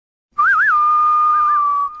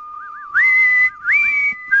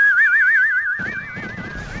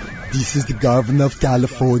This is the governor of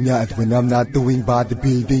California, and when I'm not doing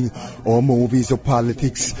bodybuilding or movies or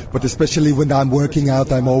politics, but especially when I'm working out,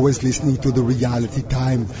 I'm always listening to the reality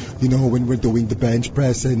time. You know, when we're doing the bench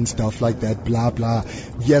press and stuff like that, blah, blah.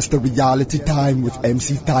 Yes, the reality time with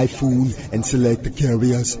MC Typhoon and Selector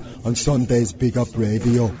Kurious on Sunday's Big Up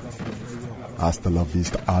Radio. Hasta la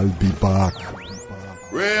vista, I'll be back.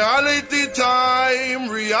 Reality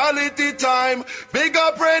time, Big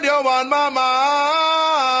Up Radio on my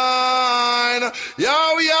mind.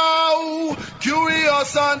 Yo, yo,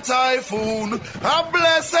 Kurious and Typhoon, a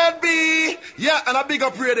blessed be. Yeah, and a Big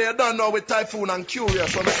Up Radio, you don't know, with Typhoon and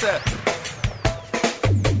Kurious, what I say.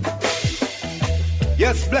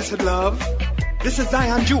 Yes, blessed love, this is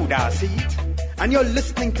Zion Judah, see it? And you're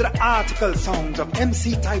listening to the article sounds of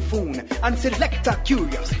MC Typhoon and Selector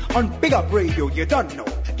Kurious on Big Up Radio, you don't know.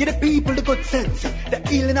 Give the people the good sense, the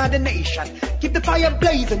healing of the nation. Keep the fire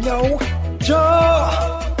blazing, yo.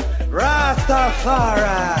 Joe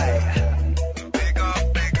Rastafari. Big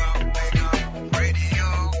up, big up, big up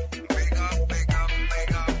radio. Big up, big up,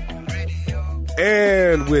 big up radio.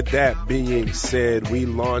 And with that being said, we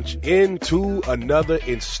launch into another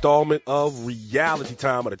installment of Reality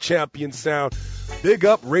Time of the Champion Sound.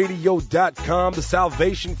 BigUpRadio.com, the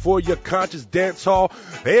salvation for your conscious dancehall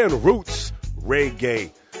and roots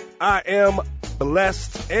reggae. I am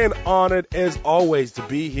blessed and honored as always to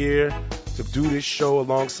be here to do this show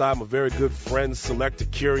alongside my very good friend Selector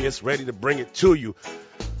Kurious, ready to bring it to you.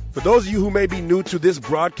 For those of you who may be new to this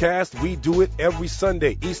broadcast, we do it every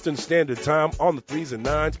Sunday, Eastern Standard Time on the 3s and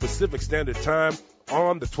 9s, Pacific Standard Time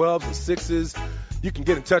on the 12s and 6s. You can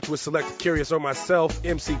get in touch with Selector Kurious or myself,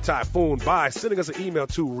 MC Typhoon, by sending us an email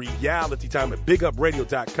to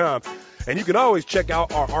realitytime@bigupradio.com. And you can always check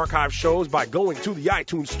out our archive shows by going to the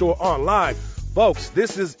iTunes store online. Folks,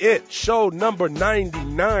 this is it, show number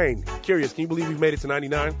 99. Kurious, can you believe we've made it to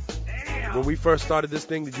 99? Damn. When we first started this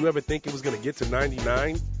thing, did you ever think it was going to get to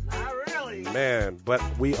 99? Not really. Man, but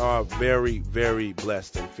we are very, very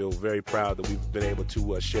blessed and feel very proud that we've been able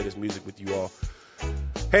to share this music with you all.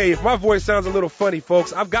 Hey, if my voice sounds a little funny,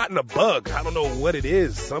 folks, I've gotten a bug. I don't know what it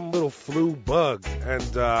is, some little flu bug.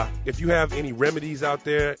 And if you have any remedies out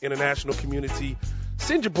there, international community,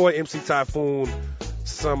 send your boy MC Typhoon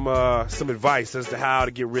some advice as to how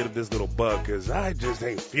to get rid of this little bug, because I just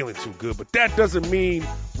ain't feeling too good. But that doesn't mean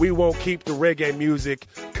we won't keep the reggae music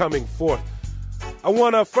coming forth. I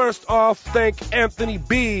want to first off thank Anthony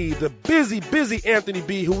B, the busy Anthony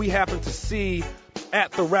B, who we happened to see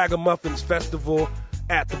at the Ragamuffins Festival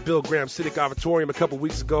at the Bill Graham Civic Auditorium a couple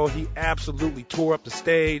weeks ago. He absolutely tore up the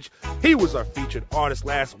stage. He was our featured artist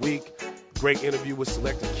last week. Great interview with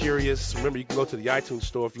Selector Kurious. Remember, you can go to the iTunes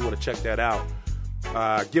store if you want to check that out.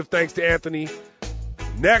 Give thanks to Anthony.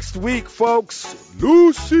 Next week, folks,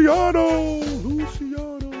 Luciano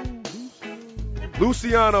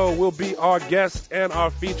will be our guest and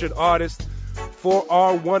our featured artist for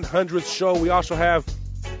our 100th show. We also have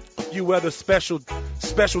a few other special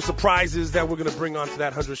surprises that we're going to bring onto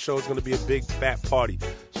that 100th show. It's going to be a big fat party.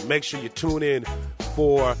 So make sure you tune in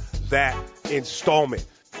for that installment.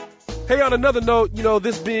 Hey, on another note, you know,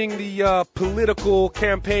 this being the political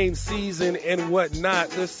campaign season and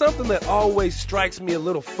whatnot, there's something that always strikes me a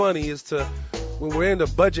little funny as to when we're in a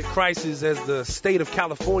budget crisis as the state of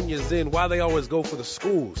California is in, why they always go for the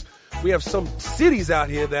schools. We have some cities out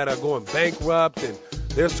here that are going bankrupt and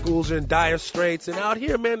their schools are in dire straits. And out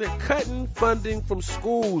here, man, they're cutting funding from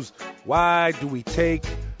schools. Why do we take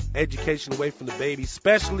education away from the baby,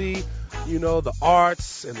 especially, you know, the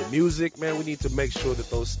arts and the music? Man, we need to make sure that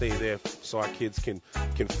those stay there so our kids can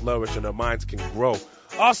flourish and our minds can grow.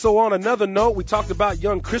 Also, on another note, we talked about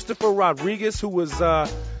young Christopher Rodriguez, who was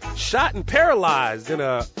shot and paralyzed in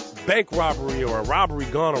a bank robbery or a robbery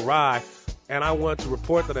gone awry. And I wanted to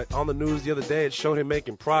report that on the news the other day, it showed him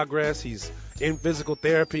making progress. He's in physical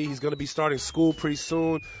therapy. He's going to be starting school pretty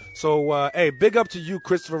soon. So, hey, big up to you,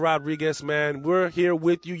 Christopher Rodriguez, man. We're here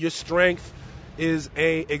with you. Your strength is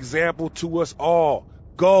a example to us all.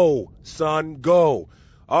 Go, son, go.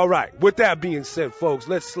 All right, with that being said, folks,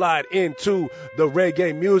 let's slide into the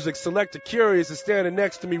reggae music. Selector Kurious is standing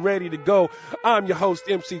next to me, ready to go. I'm your host,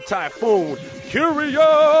 MC Typhoon.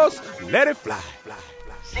 Kurious, let it fly, fly.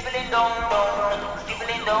 Stibbling dong dong,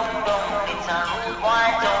 stibbling dong dong, it's a rude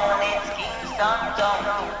white town, it's Kingston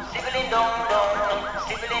town. Stibbling dong dong,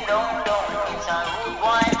 stibbling dong dong, it's a rude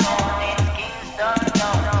white town, it's Kingston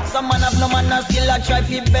town. Some man have no man, still a try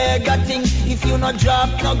fi beg a thing. If you no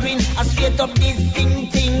drop no green, I straight up this thing.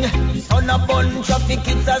 On a bun traffic,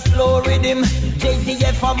 it's a slow rhythm.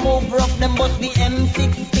 JCF a move rough, them bust the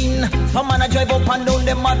M16. Some man a drive up and down,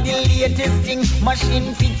 them have the latest thing.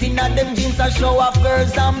 Machine fitting and them jeans a show off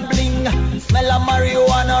girls and bling. Smell of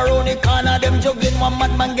marijuana round the corner, them juggling. One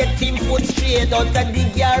madman get team foot straight out of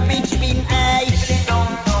the garbage bin. Aye. Skibbling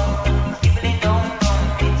dong dong, skibbling dong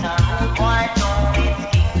dong. It's a rude boy town, it's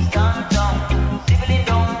Kingston town. Skibbling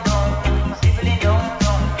dong dong, skibbling dong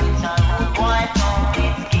dong. It's a rude boy town,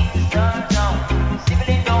 it's Kingston town.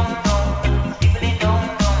 Skibbling dong dong, skibbling dong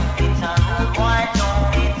dong. It's a rude boy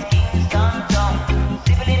town, it's Kingston town.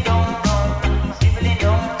 Skibbling dong dong, skibbling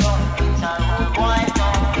dong dong. It's a rude boy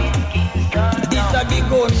town, it's Kingston town. This a the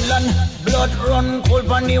gunland, blood run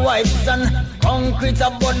cold on the white sun. Concrete a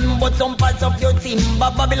button, but some parts of your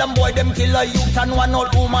timber. Babylon boy, them kill a youth and one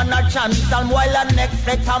old woman a chance. And while the next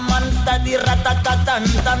set a man study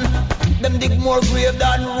rat-a-tat-tan-tan. Them dig more grave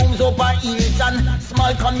than rooms up a Hilton.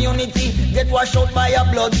 Small community get washed out by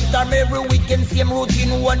a blood storm. Every weekend same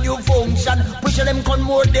routine, one new function. Wish them come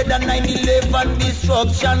more dead than 9/11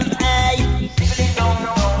 destruction. Hey. Skibbling dong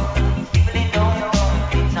dong, skibbling dong dong.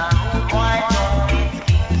 It's a rude boy town, it's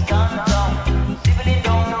Kingston town. Skibbling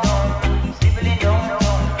dong dong, skibbling dong dong.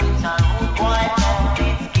 It's a rude boy town,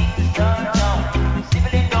 it's Kingston town.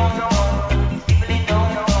 Skibbling dong dong, skibbling dong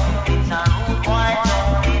dong. It's a rude boy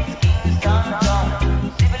town, it's Kingston town.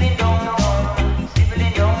 Skibbling dong dong,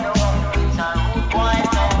 skibbling dong dong. It's a rude boy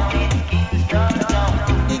town, it's Kingston town.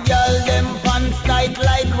 The girl them pants tight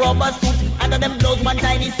like rubber suit. Under them blouse one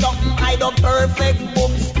tiny something hide up perfect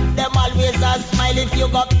boobs. Them always a smile if you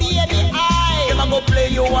got baby eye. Them a go play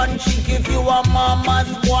you one chick if you a mama's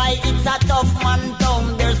boy. It's a tough man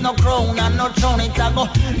town. There's no crown and no throne. It's a go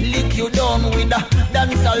lick you down with a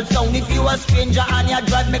dancehall sound. If you a stranger and you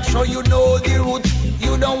drive, make sure you know the route.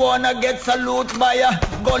 You don't wanna get salute by a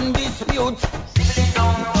gun dispute. Skibbling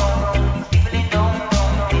dong dong, skibbling dong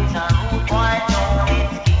dong. It's a rude boy town,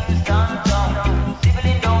 it's Kingston town.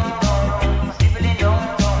 Skibbling dong dong, skibbling dong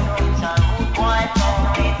dong. It's a rude boy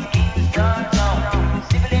town, it's Kingston town.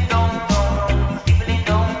 Skibbling dong dong, skibbling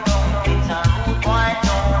dong dong. It's a rude boy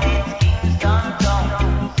town, it's Kingston town.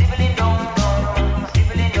 Skibbling dong dong,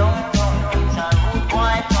 skibbling dong dong. It's a rude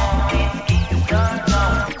boy town, it's Kingston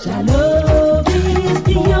town. Love is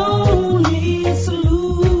the only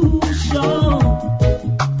solution.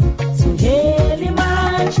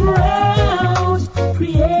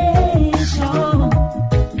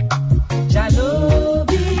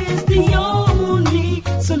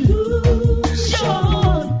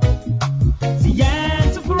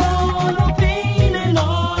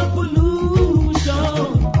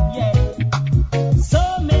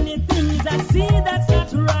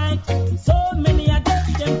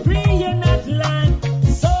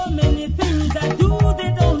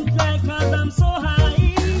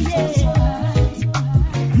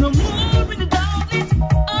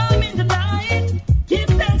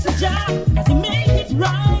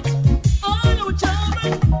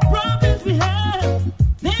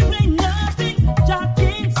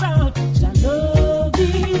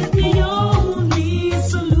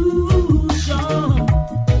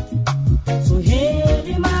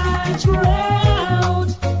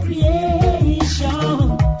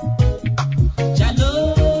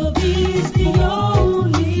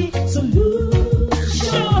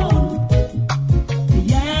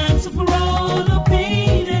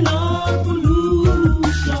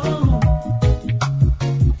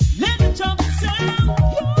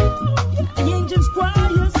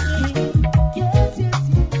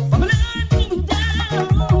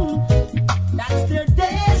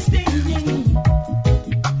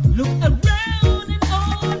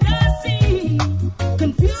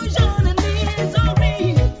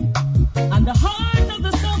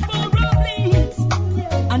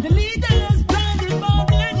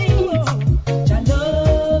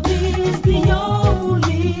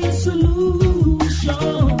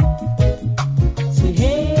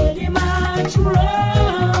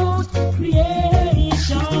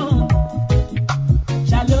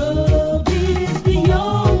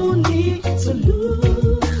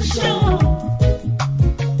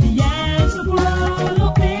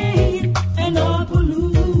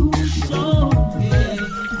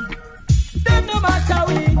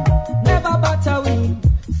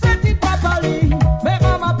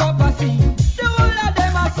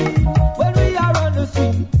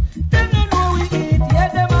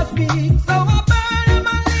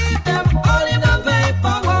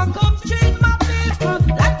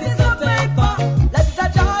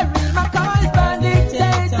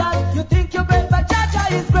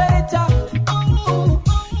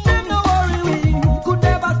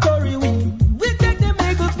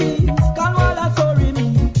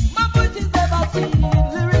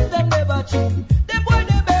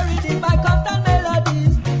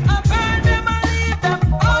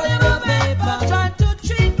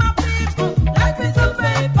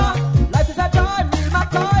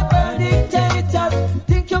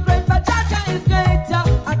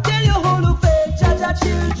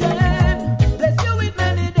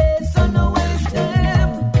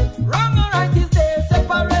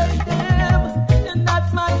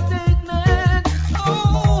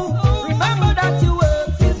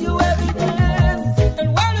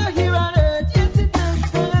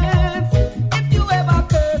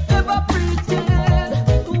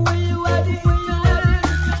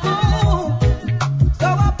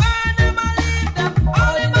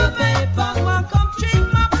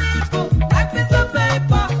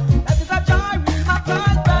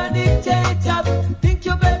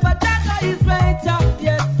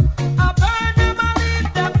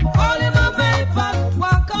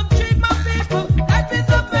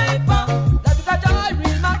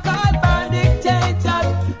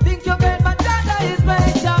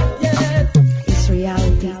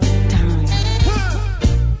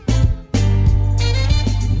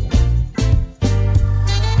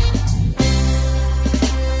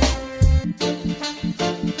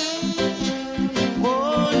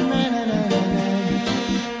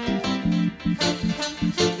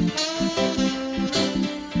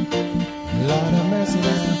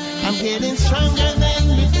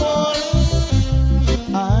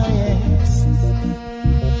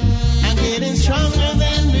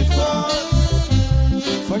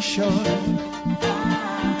 sure.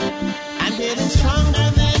 I'm getting stronger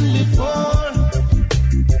than before.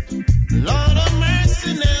 Lord of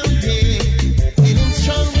mercy now, yeah. Getting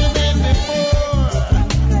stronger than before.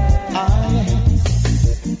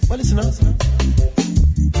 Well, listen up.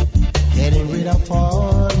 Getting rid of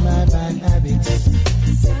all my bad habits.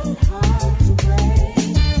 So hard to break.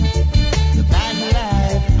 The bad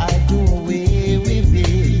life I do away with it.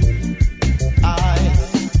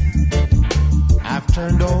 I've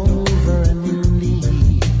turned over a new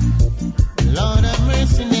leaf. Lord of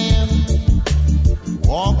mercy now.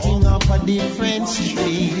 Walking up a different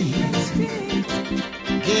street.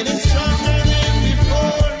 Getting stronger than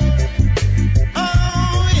before.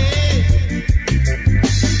 Oh yeah.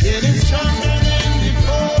 Getting stronger than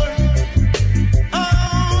before.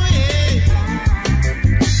 Oh yeah.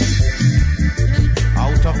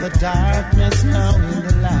 Out of the darkness now in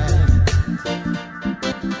the light.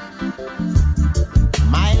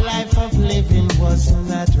 My life of living was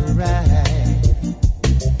not right.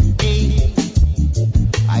 Hey,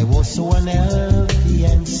 I was so unhealthy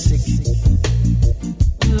and sick.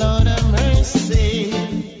 Lord have mercy.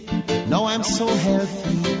 Now I'm so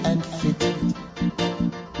healthy and fit.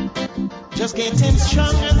 Just getting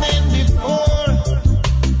stronger than before.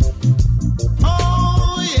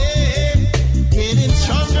 Oh yeah, getting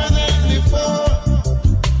stronger than before.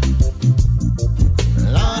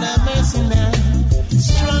 Lord have mercy now,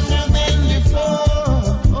 stronger than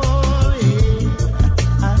before. Oh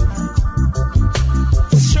yeah,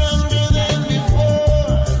 stronger than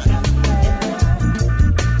before.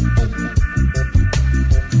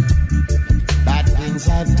 Bad things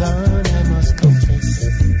I've done, I must confess.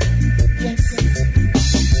 Yes.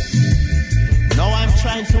 Now I'm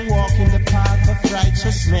trying to walk in the path of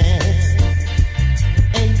righteousness.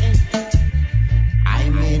 Hey. I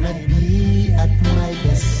may not be at my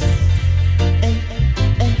best. Hey.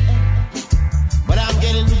 Hey. But I'm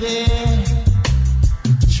getting there.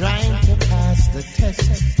 Trying to pass the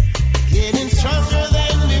test. Getting stronger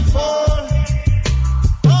than before.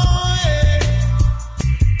 Oh yeah.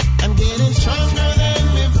 I'm getting stronger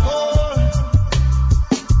than before.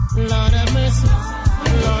 Lord have mercy.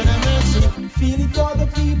 Lord have mercy. Feel it for the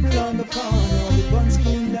people on the corner. The guns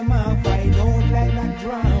clean them off. I don't like that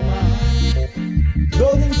drama.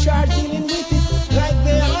 Those in charge dealing with it like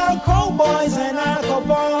they are cowboys and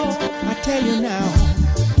alcohol. I tell you now,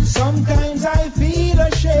 sometimes I feel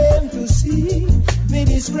ashamed to see the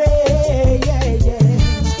disgrace.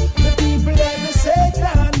 The people that the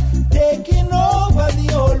Satan taking over the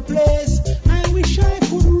whole place. I wish I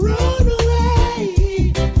could run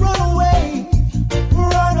away,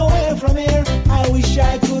 run away from here. I wish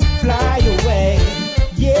I could fly away,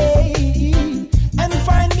 yeah, and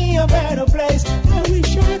find me a better place. I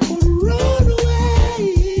wish I could run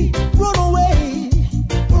away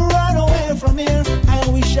from here. I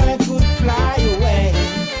wish I could fly away,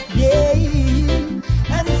 yeah,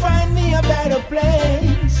 and find me a better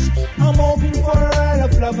place. I'm hoping for a lot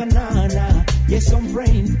of love and honor. Yes, I'm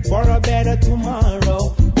praying for a better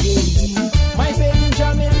tomorrow, yeah. My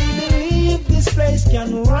Benjamin believe this place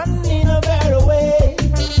can run in a better way,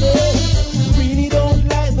 yeah. Really don't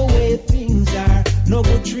like the way things are. No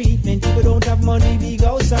good treatment if we don't have money, big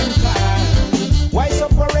house and car. Why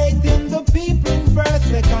separating the people in first,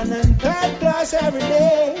 second and third class every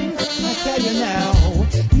day? I tell you now,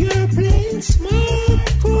 you're playing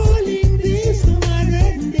smart, calling this the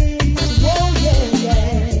modern days. Oh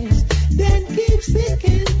yes, then keep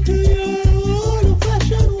sticking to your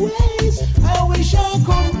old-fashioned ways. I wish I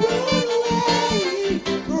could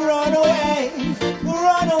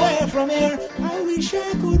run away from here. I wish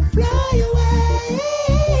I could fly away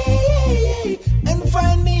and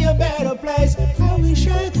find me a better place. I wish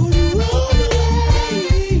I could run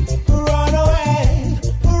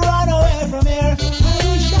away from here. I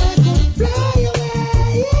wish I could fly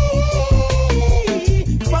away,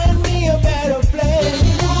 find me a better place.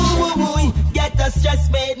 Get the stress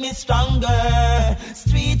made me stronger.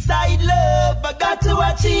 Street side love, I got to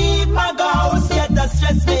achieve my goals. Get the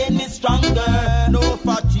stress made me stronger. No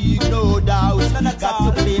fatigue, no doubt. I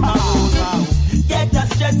got to play my role now. Get the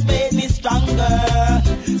stress made me stronger.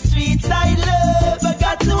 Street side love, I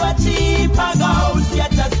got to achieve my goals.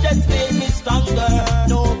 Get the stress made me stronger.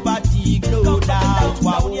 No fatigue, no doubt.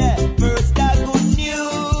 Wow, yeah. First, the good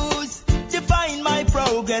news. Define my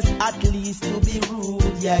progress, at least to be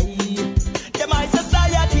rude, yeah. Yeah, my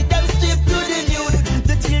society, them strip to the nude.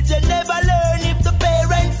 The children never learn if the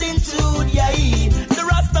parents intrude, yeah. The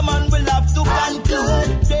Rastaman will have to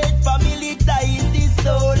conclude. Great family ties is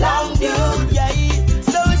so long, dude, yeah.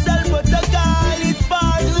 Social protocol is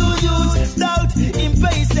far too used. Doubt,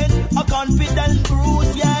 impatient, or confident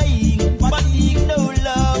bruise, yeah.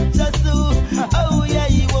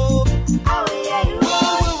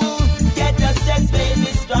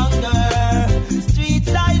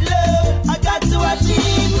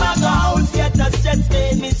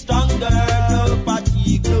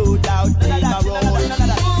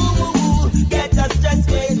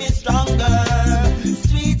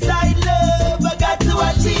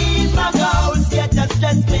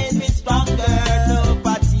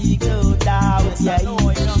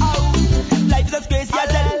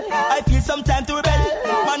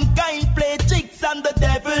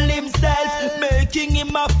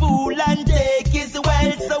 rule and take his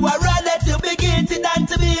wealth. So I rather to be guilty than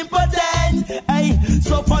to be impotent. Hey,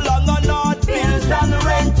 so for long on not bills and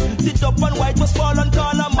rent. Sit up and white was fall and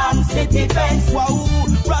call a man city fence. Wow,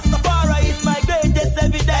 Rastafari is my greatest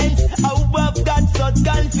evidence. How I've got such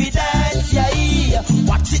confidence. Yeah,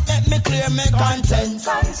 watch it, let me clear my conscience.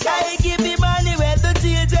 Yeah, give me money where the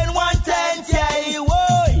children want it. Yeah,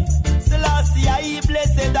 whoa, Selassie, I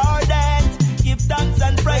blessed our dance. Give thanks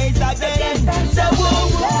and praise again. So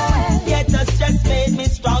whoa, get us just made me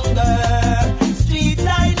stronger. Street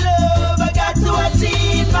light love, I got to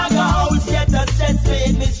achieve my goals. Get us just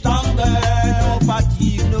made me stronger. No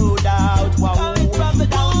fatigue, no doubt. Wow, from the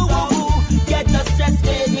down, get us just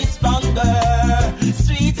made me stronger.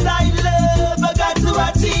 Street light love, I got to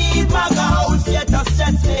achieve my goals. Get us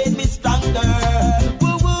just made me stronger.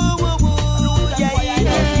 Woo, woo, woo, woo, yeah, yeah.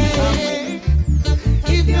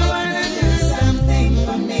 If you wanna do something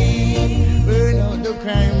for me, burn out the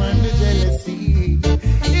crime and the jealousy.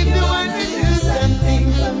 If you wanna do something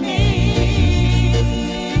for me,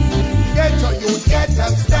 get your youth, get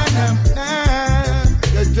up, stand up now.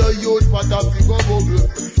 Get your youth, what up, you go bubble.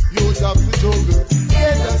 Youth up to juggle.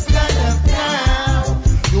 Get up, stand up now.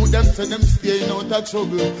 You them say them staying out of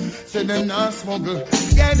trouble. Say them not smuggle.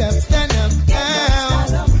 Get up, stand up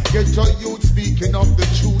now. Get your youth speaking of the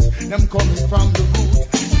truth. Them coming from the root.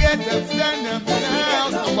 Get up, stand up now.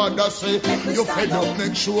 Somebody say you fed up.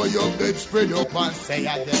 Make sure your bed spread up and say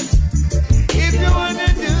again. If you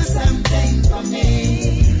wanna do something for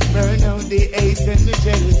me, burn out the hate and the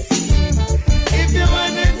jealousy. If you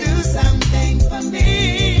wanna do something for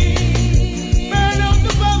me, burn out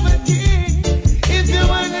the poverty. If you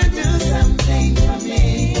wanna do something for me,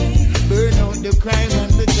 burn out the crime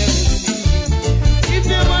and the jealousy. If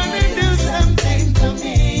you wanna do something for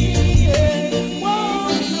me, whoa.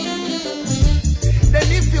 Then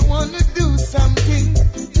if you wanna do something,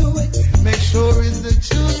 do it. Make sure it's the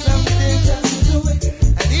true something. Just do it.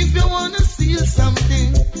 And if you wanna steal something,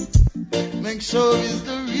 make sure it's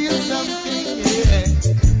the real something. Yeah.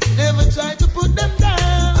 Never try to put them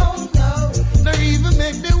down. Oh, no. Nor even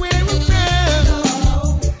make them wear a crown.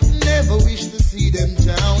 No. Never wish to see them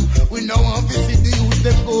down. We know obviously the youth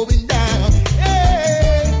them going down.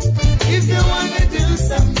 Hey, if you wanna do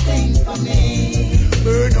something for me,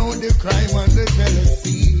 burn out the crime and the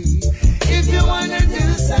jealousy. If you wanna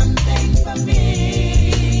do something for me,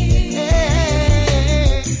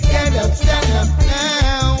 hey, get up, stand up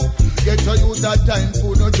now. Get a youth that time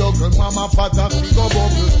for no juggle. Mama, pata, figure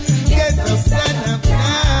bubble. Get up, stand up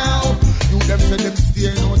now. You them say them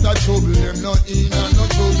staying out of trouble. Them not in and no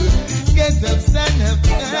trouble. Get up, stand up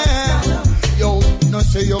now. Yo, no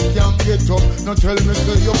say you can't get up. No tell me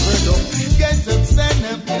say you're fed up. Get up, stand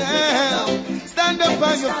up now. Stand up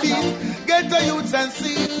on your feet. Get a youth and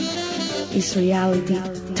see. It's reality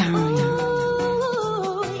time.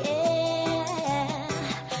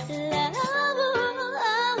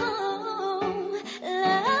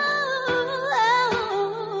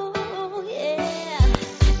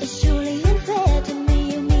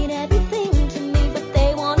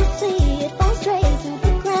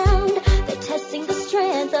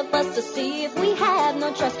 To see if we have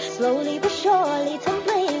no trust, slowly but surely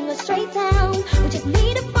tumbling us straight down. We just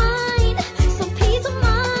need to find some peace of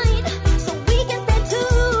mind so we can step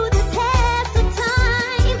to the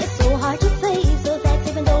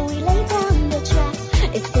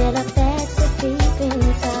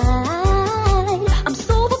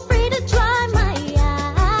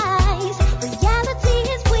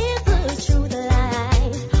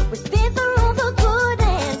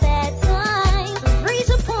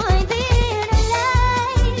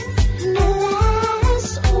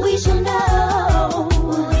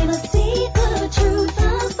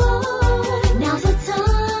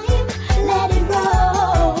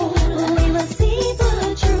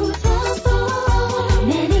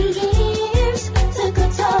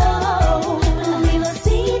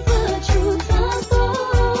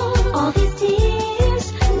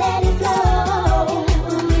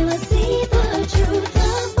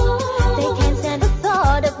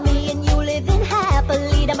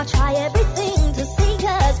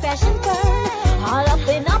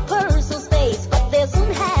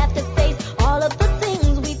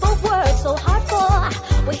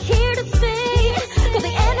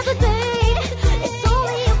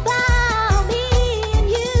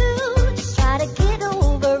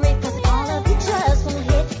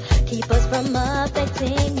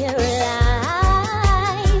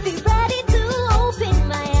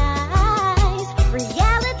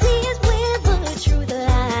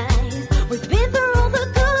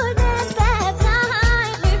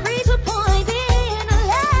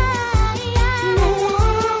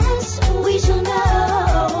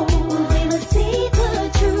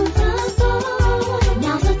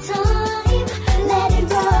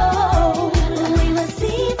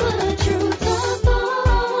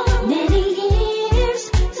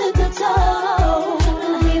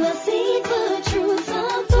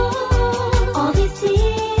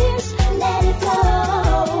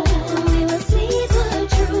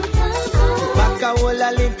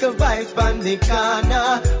the vibes from the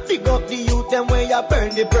corner. Pick up the youth them where you burn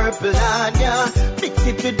the purple on ya. Mix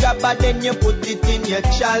it with rubber then you put it in your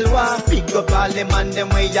chalwa. Pick up all the man them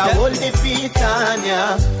where you hold the feet on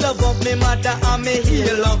ya. Love up me mother and me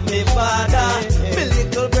heal up me father. Me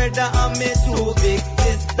little brother and me two big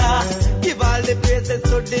sister. Give all the praises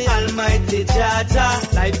to the Almighty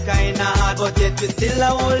Jaja. Life kinda hard but yet we still a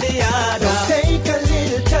holy yard. So take a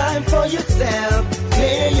little time for yourself.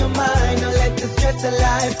 Clear your mind, don't let the stress of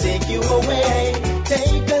life take you away.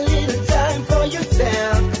 Take a little time for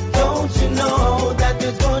yourself. Don't you know that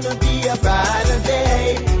there's gonna be a brighter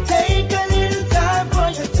day? Take a little time for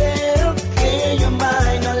yourself. Clear your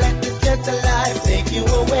mind, don't let the stress of life take you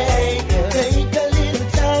away. Take a little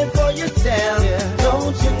time for yourself.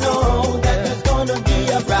 Don't you know that there's gonna be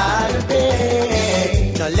a brighter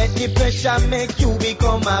day? Don't let the pressure make you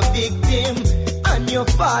become a victim. And you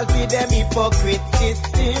fall for them hypocrite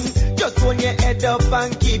system. Just hold your head up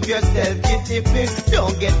and keep yourself disciplined.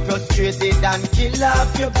 Don't get frustrated and kill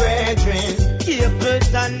off your brethren. Keep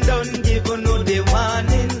it and don't give no the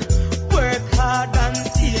warning. Work hard and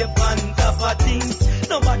stay on top of things.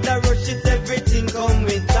 No matter rush it, everything come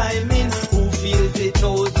with timing. Who feels it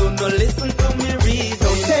knows who no listen to me reason.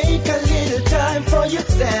 So take a little time for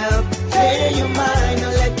yourself. Clear your mind,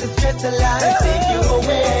 don't let the stress of life take you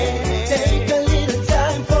away. Take a little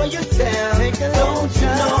time for yourself. Don't you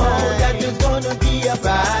know that there's gonna be a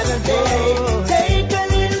brighter day? Take a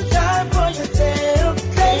little time for yourself.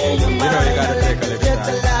 Clear your mind, don't let the stress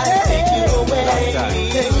of life take you away.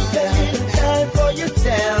 Take a little time for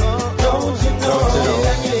yourself. Don't you know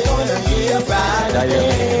that there's gonna be a brighter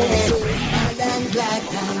day? And black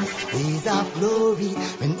times, days of glory.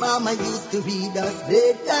 When mama used to read us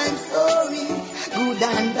bedtime stories. Good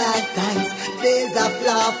and bad times, days of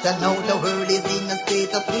laughter. Now the world is in a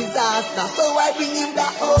state of disaster. So I bring you the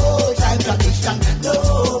old time tradition.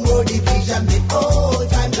 No more division, the old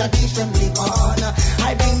time tradition live on.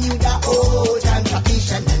 I bring you the old time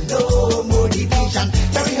tradition and no more division.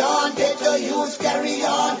 Carry on, get your youth, carry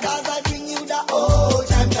on. Cause I bring you the old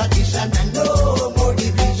time tradition and no more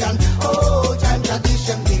division. Old time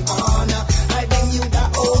tradition live on. I bring you the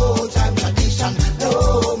old time tradition,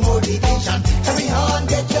 no more division. Carry on,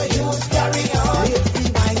 get your youth, carry on. Let's be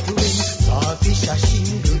mind to win. Starfish a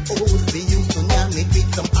shingle, oats. We used to name it with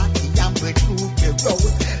some ackee and breadfruit the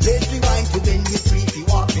road. Let's rewind to when we free to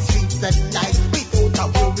walk the streets at night. Without a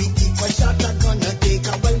worry, if a shot are gonna take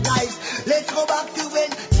our lives. Let's go back to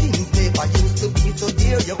when things never used to be so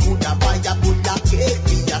dear. You could have buy a bull of cake,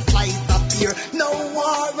 be a slice of beer. No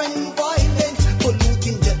war and violence,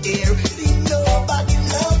 polluting the air. See nobody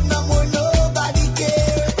love, no more nobody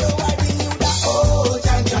care. So I bring you the old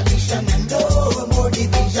time tradition and no more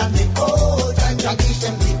division. The old time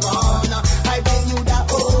tradition live on. I bring you the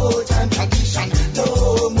old time tradition,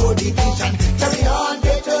 no more division. Carry on,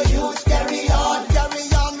 get your youth, carry on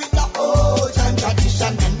with the old time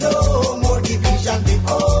tradition and no more division. The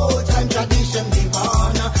old time tradition live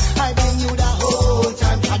on. I bring you the old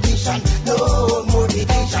time tradition, no more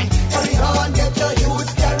division. Carry on, get your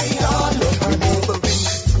youth, carry on. Remembering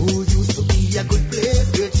school used to be a good place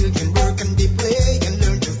where children work and they play and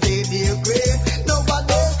learn to say their grade.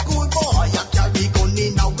 Nowadays, school boy, I carry gun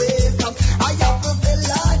in a waist. I have to feel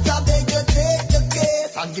like I beg you take the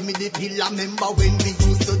case. And give me the pill, I remember when we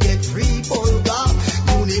used to get free burger,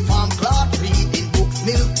 uniform cloth, reading books,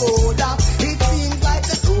 milk powder. It seems like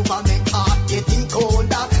the government heart getting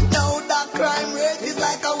colder. Now the crime rate is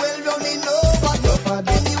like a well running over.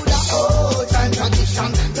 Then you the old time tradition,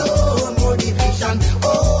 no more division.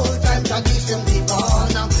 Old time tradition live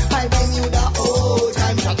on. I bring you the old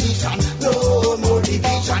time tradition, no more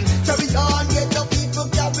division. Carry on, get the people,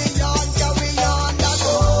 carry on. That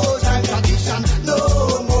old time tradition, no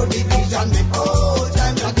more division. The old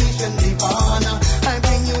time tradition live on. I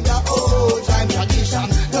bring you the old time tradition,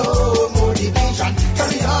 no more division.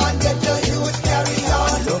 Carry on, get your youth, carry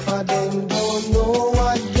on. Enough of them don't know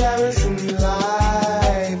what garrison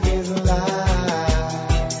life is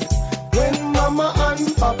like. When mama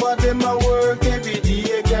and papa them a work every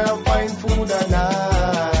day, can't find food at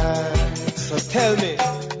night. So tell me,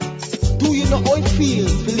 do you know how it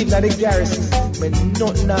feels to live in the garrison when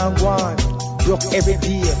nothing now go on? Broke every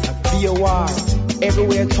day, a be a war.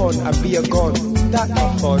 Everywhere turn, a be a gun. That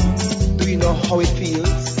not fun. Do you know how it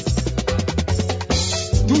feels?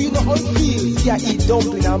 Do you know how it feels? Yeah, eat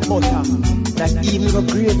dumpling and butter. That even the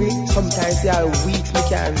gravy, sometimes there are weeks we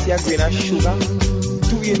can't see a grain of sugar.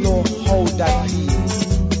 Do you know how that feels?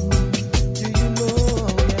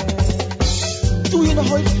 Do you know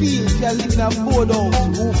how it feels? You're living in a board house,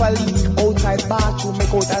 roof a leak, outside bathroom,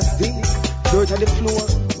 make out a stink, dirt on the floor,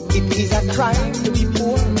 It is a crime to be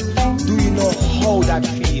poor. Do you know how that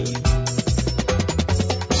feels?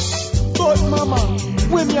 But mama,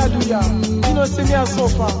 when me a do ya, you know see me a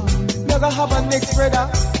suffer. Me a have a next brother.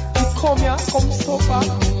 He come here, come suffer.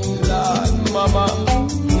 Lord, mama,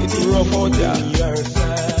 it's rough out there.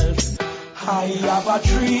 Yourself. I have a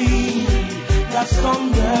dream that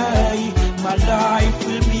someday my life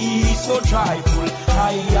will be so joyful.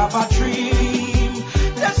 I have a dream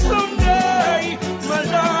that someday my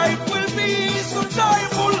life will be so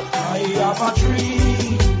joyful. I have a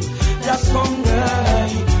dream that someday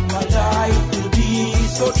my life will be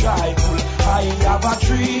so joyful. I have a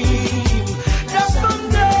dream that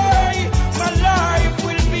someday my life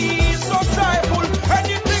will be so joyful.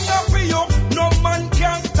 Anything I feel, no man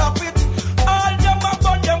can stop it. All them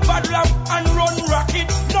about them bad rap and run rocket.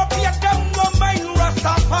 No fear them, no mind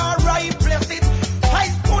Rastafari bless it. I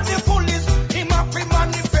put the police, him have to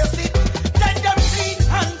manifest it. Let them clean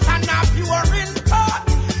hands and a pure in heart.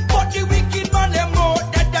 But the wicked man them know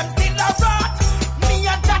that them still a rot. Me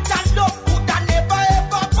and that I love would I never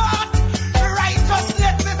ever part.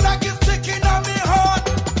 Righteousness is like a stick in my heart.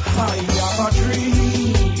 I have a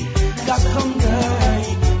dream that someday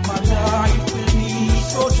my life will be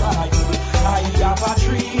so joyful. I have a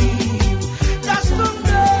dream that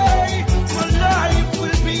someday my life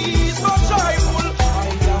will be so joyful. I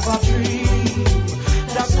have a dream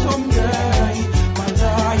that someday my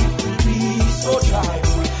life will be so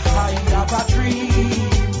joyful. I have a dream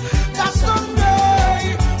that someday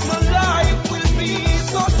my life will be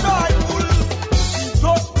so joyful.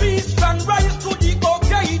 Those peace and rise to the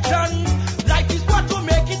occasion. Life is what to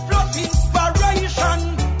make it plus inspiration.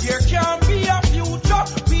 There can't be a future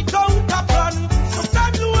without a plan.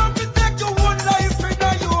 Sometimes you have to take your own life in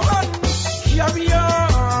your hand. Carry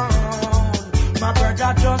on, my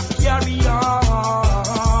brother, just carry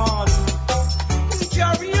on.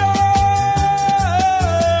 Carry on,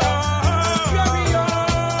 carry on.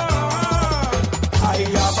 I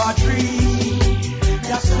have a dream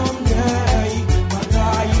that someday my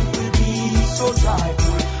life will be so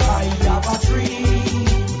joyful. I have a dream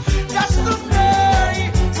that someday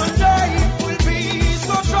my life will be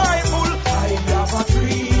so joyful. I have a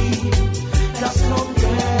dream that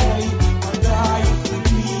someday my life will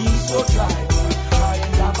be so joyful. I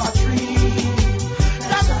have a dream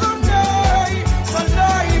that someday my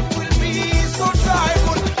life will be so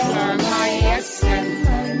joyful. You're my yes and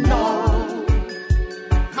my no,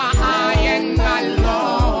 my high and my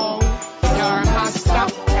low. You're my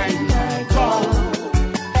stop and my go.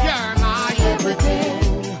 You're my everything,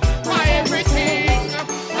 my everything,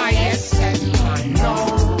 my yes and my no,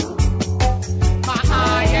 my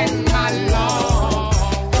high and my low.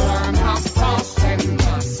 You're my fast and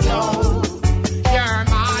my slow. You're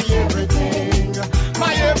my everything,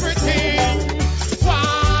 my everything.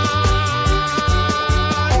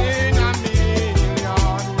 One in a million.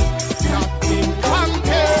 Nothing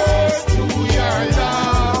compares to your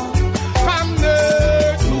love. From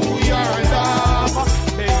there to your love,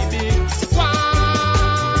 baby.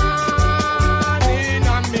 One in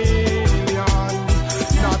a million.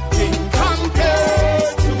 Nothing compares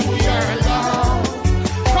to your love.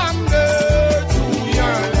 From there to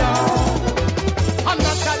your love. I'm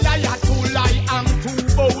not a liar to lie, I'm too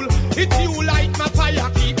bold. It's you light my fire,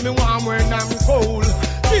 keep me warm when I'm cold.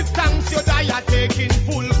 Give thanks your diet taking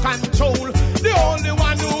full control. The only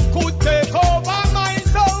one who could take over my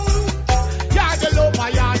soul. You're the lover,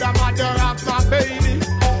 you're the mother of my baby.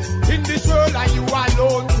 In this world, and you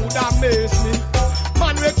alone could amaze me.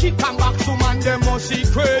 Man, we kick and back to man, they must see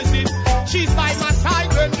crazy. She's by my side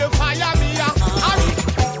when they fire me.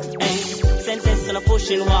 Sentence on a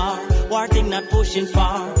pushing war thing not pushing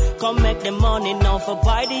far. Come make the money now for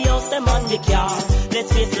buy the house, them on the car.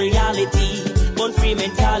 Let's face reality, gun free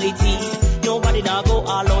mentality. Nobody now go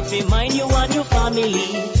all out to mind you and your family.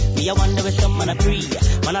 Me I wonder where some man a agree.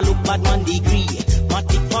 Man I look bad man degree.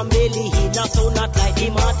 Matic from belly, he not so not like the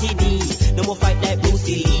Martini. No more fight like Bruce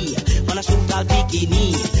Lee. Man I shoot all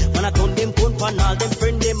bikini. Man I turn them gun pan all them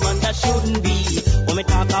friend them man that shouldn't be. When me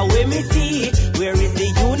talk away me see, where is the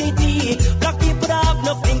unity? Black people have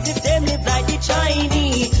no things if them live like the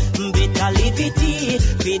Chinese. Better livity,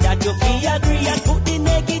 feel that you feel agree and put the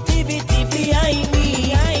negativity behind me.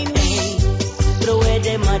 But where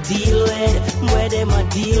them a deal with, where them a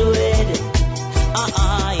deal with.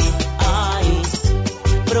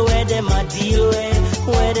 But where them a deal with,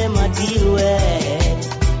 where them a deal with.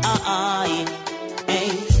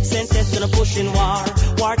 Sentence on a pushing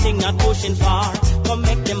war thing not pushing far. Come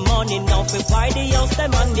make them money now for buy the house,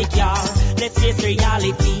 them on the car. Let's face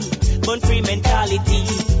reality, gun free mentality.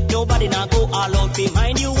 Nobody now go all out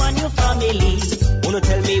behind you and your family. Wanna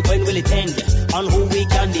tell me when will it end? On who we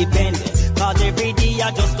can depend? Cause every day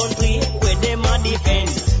I just complain where them a defend.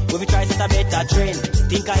 When we try to set a better trend,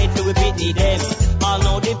 think ahead till we beat them. All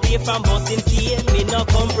know they pay from busting cane, me no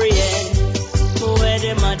comprehend. Where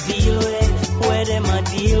them a deal with? Where them a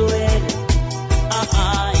deal with?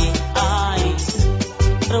 Aye.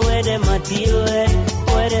 Where them a deal with?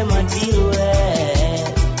 Where them a deal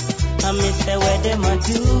with? I miss say where them a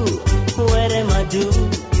do? Where them a do?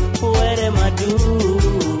 Where them a do?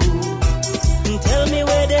 Tell me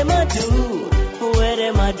where them a do? Where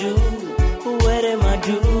them a do? Where them a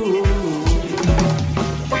do?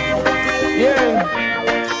 Yeah.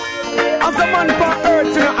 As a man for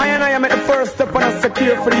earth, you know, I am at the first step and I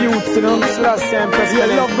secure for the youth, you know. Last time, yeah,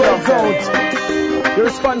 love goes out. Your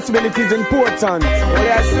responsibility is important. Well,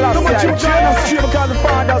 yes, no much you can't straight because the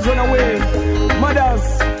fathers run away. Mothers,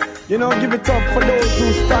 you know, give it up for those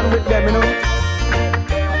who stand with them, you know.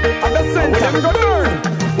 At the center, we go learn.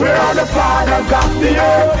 Where are the fathers of the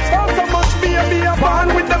earth? Also much baby are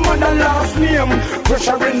born with the mother last name.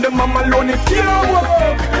 Pressuring the mama alone, it can't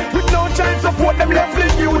work. With no child support, them left the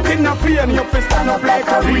youth in a pain. You have to stand up like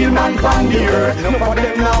a real man from the earth. None of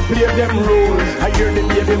them now play them roles. I hear the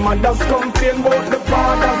baby mothers complain about the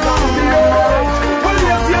fathers of the earth. Well,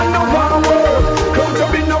 yes, you know how work. Don't you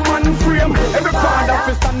be no man frame. Every father has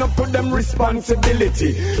to stand up to them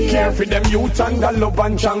responsibility. Care for them youth under love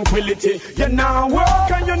and tranquility. You now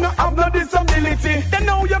work and you not have no disability. Then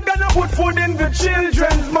now you're gonna put food in the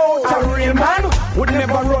children's mouth. A real man would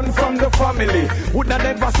never run from the family. Would not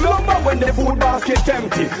ever slumber when the food basket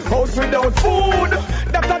empty. House without food,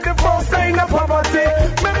 that's not the first sign of poverty.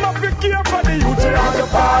 Remember to care for the youth. They are the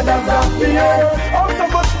fathers of the earth. How so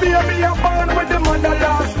much baby are born with the mother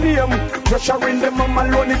last name. Pressuring them mama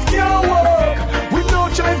alone, it can't work. With no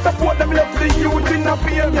child support, them left the youth in a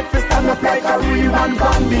pain. You have to stand up like a real man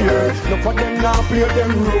from the earth. No for them now play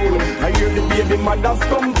them role. I hear the baby mothers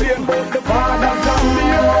complain about the fathers of the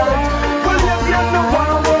earth. Well, yes, you know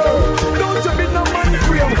power. Don't you be no man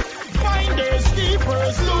frame. Finders,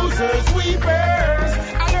 keepers, losers, weepers.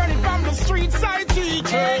 I learned it from the street side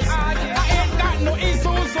teachers. I ain't got no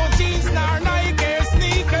Isuzu jeans nor Nike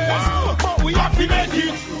sneakers. But we have to make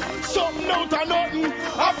it. Something out of nothing,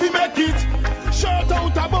 have to make it. Shirt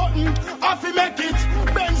out a button, have to make it.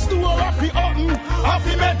 Benz door, have to open, have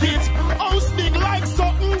to make it. House big like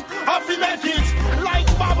something, have to make it. Like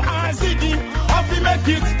Bob and Ziggy, have to make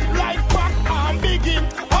it. Like Pac and Biggie,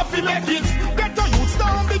 have to make it. Get the youth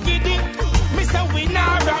down, Biggie. Me say we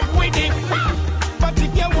not rap with it. But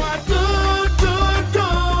if you want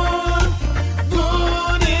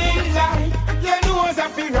good in life, you know what's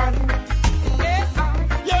up to run.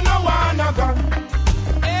 You know wanna gun.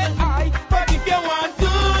 But if you want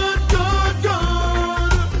good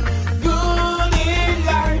in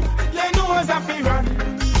life, you know what's up to run.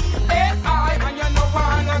 And you know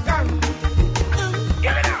wanna gun.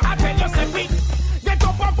 I tell you, say quick, get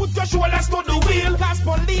up and put your shoulders to the wheel. Cause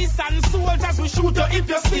police and soldiers will shoot you if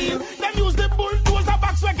you steal. Them use the bulldozer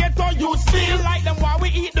box we get on you steal. Like them while we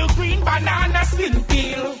eat the green banana skin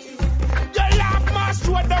peel. You laugh my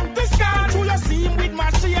straight down the sky. Through your seam with my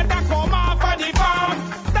shade that come off of the farm.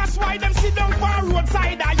 That's why them sit down for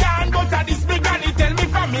roadside a yarn. But at this big and he tell me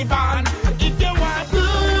from me van. If you want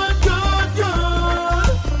good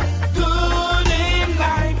in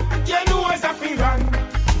life, you know what's up to run.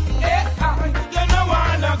 You know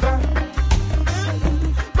wanna go.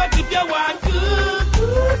 But if you want good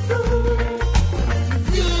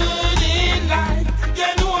in life, you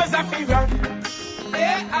know what's up to run.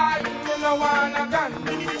 You know wanna gun.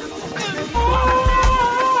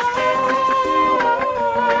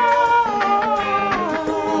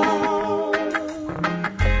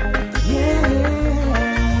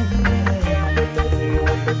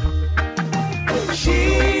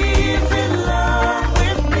 She's in love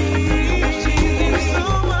with me.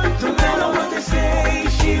 No matter what they say,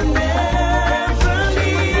 she'll never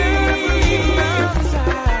leave.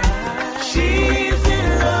 She's in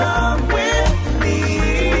love with me.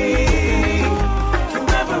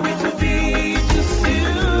 Forever it will be just you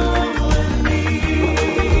and me.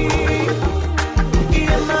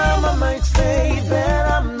 Your mama might say that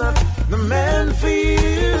I'm not the man for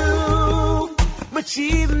you, but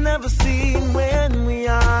she's never seen when we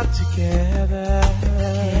are together.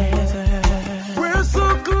 We're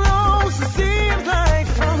so close, it seems like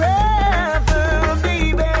forever,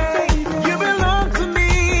 baby. You belong to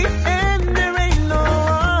me, and there ain't no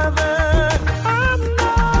other.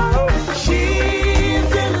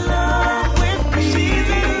 She's in love with me. She's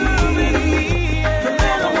in love with me. No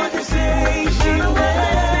matter what you say, she'll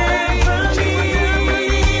never leave.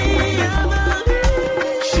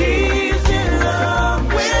 She's in love.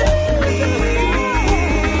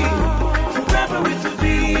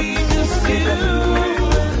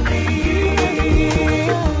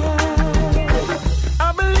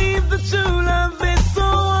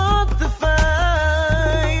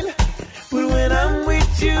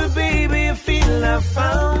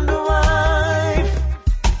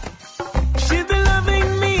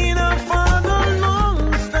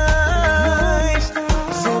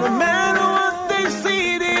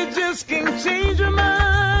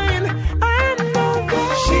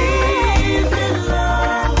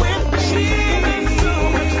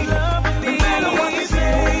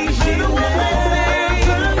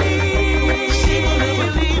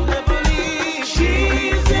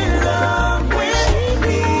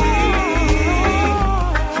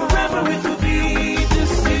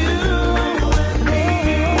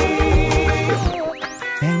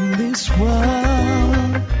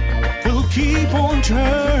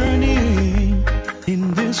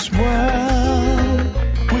 in this world,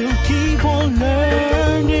 we'll keep on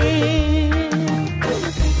learning.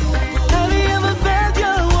 Have you ever felt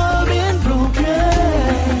your world being broken?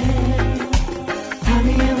 Have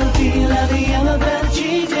you ever been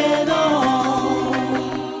cheated on?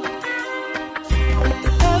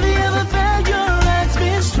 Have you ever felt your rights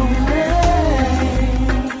been stolen?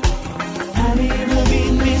 Have you ever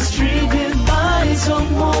been mistreated by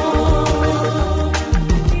someone?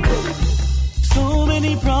 So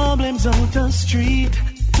many problems on the street.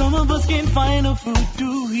 Some of us can't find no food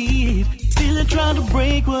to eat. Still they're trying to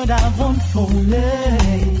break what I've unfolded.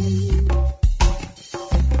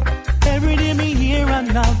 Every day me hear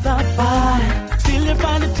another fight. Still they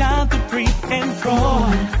find the time to creep and crawl.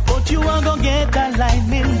 But you are gonna get that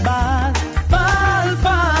lightning ball. Ball,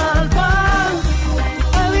 ball, ball.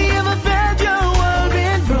 Have you ever felt your world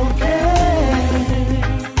being broken?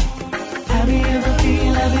 Have you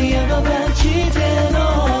ever been cheated on?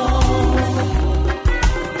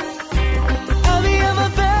 Have you ever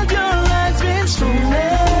felt your rights been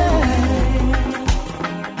stolen?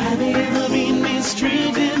 Have you ever been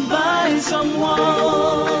mistreated by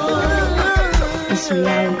someone? It's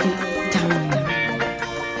reality time.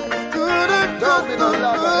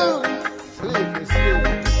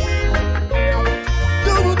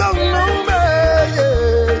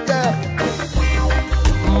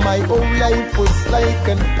 My whole life was like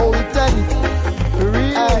an alternate.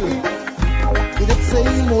 Really? With the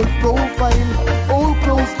same old profile, old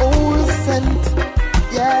clothes, old scent.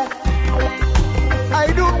 Yeah. I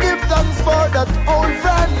do give thanks for that old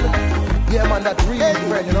friend. Yeah, man, that real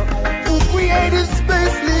friend, you know. Who created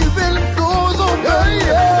space, living goes on.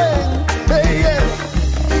 Hey, yeah.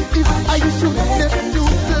 If I should let you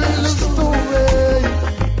tell the story,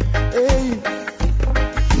 hey,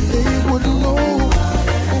 they would know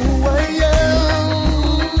who I am.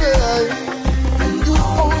 Yeah. You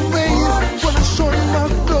always wanna show my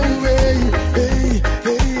glory. Hey,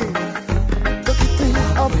 hey. The thing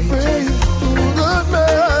I pray to the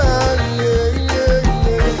man.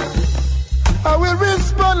 Yeah. I will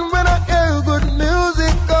respond when I hear good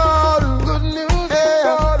music. Good music.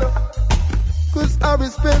 Yeah. Cause I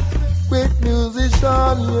respect great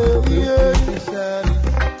musician. Yeah.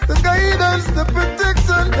 The guidance, the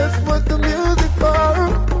protection, that's what the music for.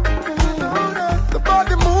 The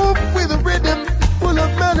body move with a rhythm, full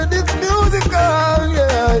of melody, it's musical.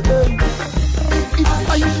 Yeah. If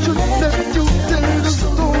I should let you tell the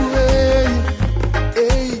story,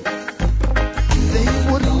 hey, they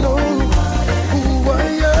would know who I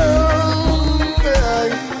am. Yeah.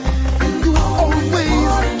 You always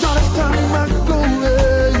try to stand my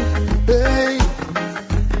glory. Hey,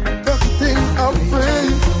 the thing I pray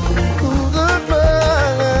to the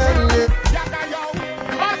man.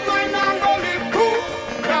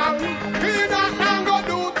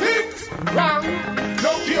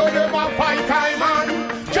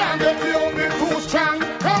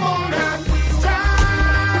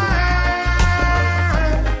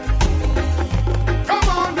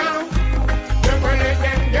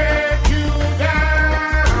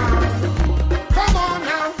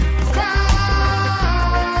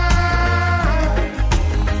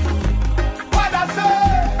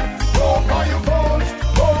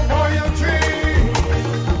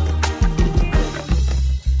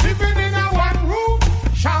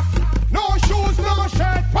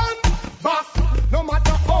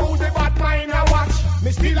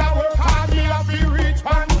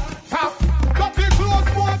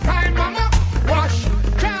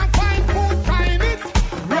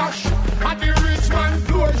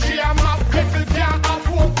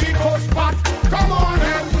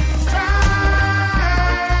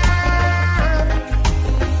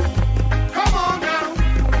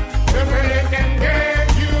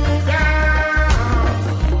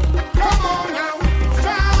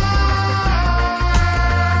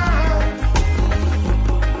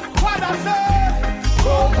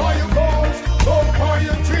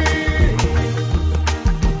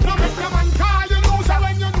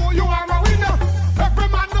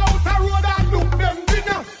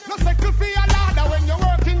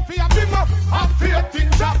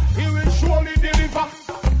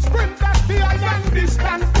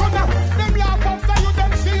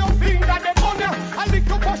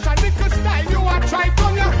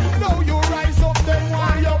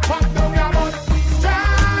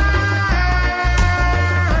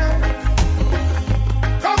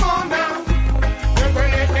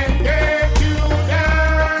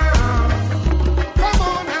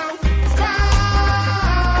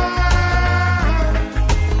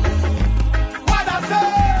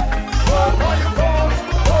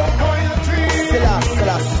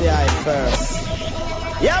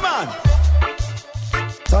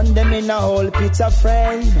 in a whole picture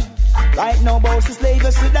frame. Right now, boss is leave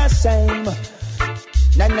us with the same.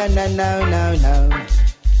 No.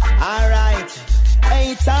 Alright.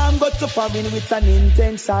 Hey, time got to foreign with an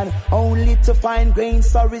intention, only to find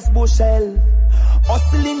grains for his bushel.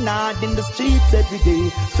 Hustling hard in the streets every day,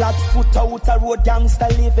 flat foot out a road gangster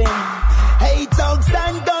living. Hey, dogs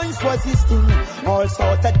and guns was his thing, all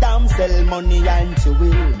sort of damsel money and to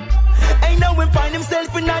will. Hey, now him find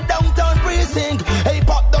himself in a downtown precinct. Hey,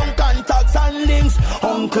 pop down contacts and links.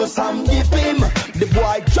 Uncle Sam give him. The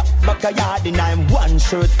boy drop back a yard and I'm one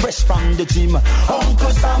shirt fresh from the gym.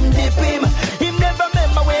 Uncle Sam dip him. Him never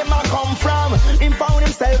remember where I come from. Him found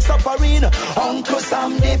himself suffering. Uncle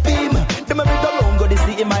Sam dip him. The merry go round go the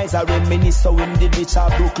city miles a reminisce so him the ditch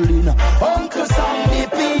of Brooklyn. Uncle Sam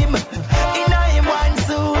dip him. In a him one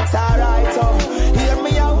suit. Alright, so hear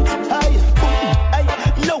me out.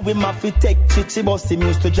 Now him have to take chichi bus, him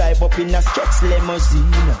used to drive up in a stretch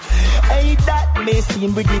limousine. Hey, that may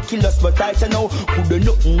seem ridiculous, but I don't know who the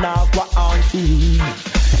nothing now go on feel.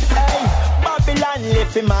 Hey, Babylon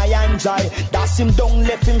left him high and dry, dash him down,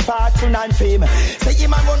 left him fortune and fame. Say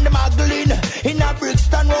him a run the Magdalene, in a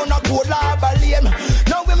Brixton round a Cold Harbor Lane.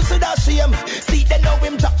 Now him see that shame, see they know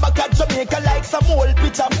him drop back at Jamaica like some old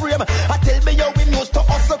picture frame. I tell me how him used to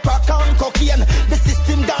hustle crack and cocaine, the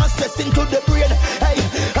system gone stressing to the brain. Hey,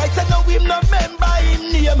 I said no him no remember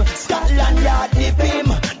him name, Scotland Yard dip him.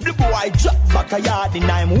 The boy drop back a yard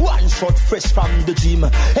and I'm one shot fresh from the gym.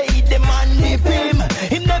 Hey, the man dip him.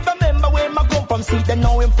 Him never remember where I come from. See, they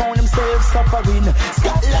know him found himself suffering.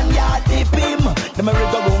 Scotland Yard dip him. The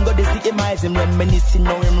merry go round go the city miles him reminiscing.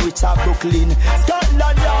 Now him rich at Brooklyn.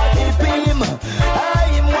 Scotland Yard dip him.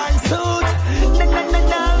 Hey, him one suit.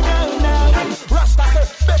 No. Rasta say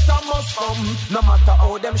better must come. No matter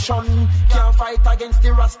how them shun, can't fight against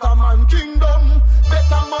the Rasta man kingdom.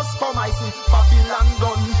 Better must come, I see Babylon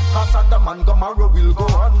done. Cause the man Gomorrah will go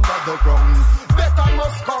under the ground. Better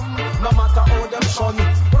must come, no matter how them shun.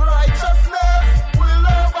 Righteousness will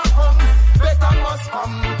overcome. Better must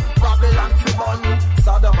come, Babylon to burn.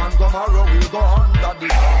 Sodom and Gomorrah will go under the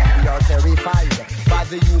ground. We are terrified by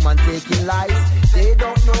the human taking lives. They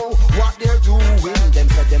don't know what they're doing. Them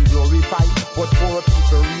said them glorify, but poor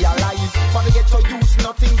people realize for the ghetto youth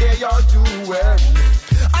nothing they are doing.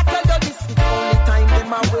 I tell you this, it's only time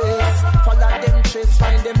them a waste. Follow them trace,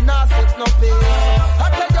 find them not set no pace. I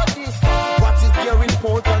tell you this, what is their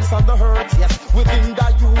importance on the hurt? Yes, within the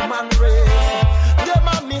human race. Them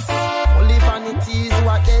a miss, only vanity is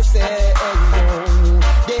what they say.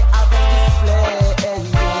 They have a display.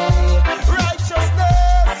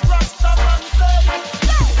 Righteousness, Rastaman say.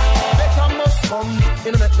 Better must come,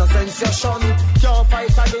 it make no sensation. Can't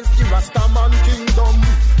fight against the Rastaman kingdom.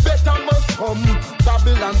 Better must come,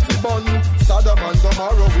 Babylon to burn. Sodom and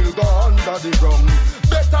Gomorrah will go under the ground.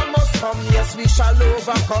 Better must come, yes, we shall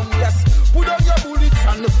overcome. Yes, put on your bullets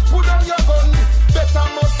and put on your gun. Better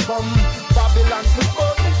must come, Babylon to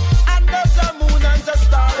burn. Under the moon and the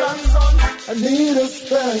star and sun. I need a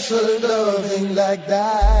special loving like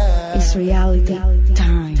that. It's reality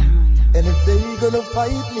time. And if they gonna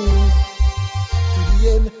fight me to the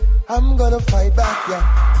end, I'm gonna fight back, yeah.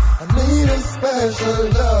 I need a special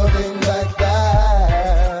loving like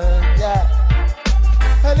that, yeah.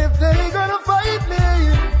 And if they gonna fight me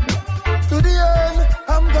to the end,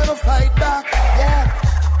 I'm gonna fight back, yeah.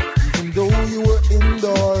 Even though you were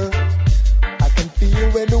indoor, I can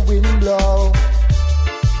feel when the wind blows.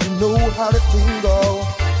 You know how the thing go.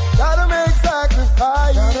 Gotta make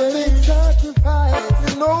sacrifice.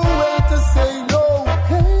 You know when to say no.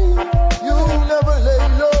 Hey, you never lay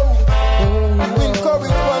low. You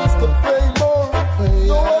encourage ones to pray more.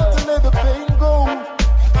 Know how to let the pain go.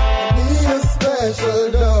 I need a special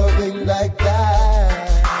loving like that.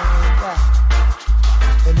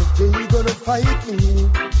 And if they gonna fight me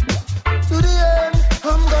to the end,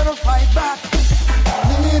 I'm gonna fight back. I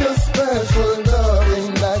need a special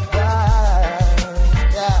loving like that.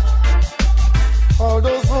 Yeah. All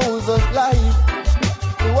those rules of life,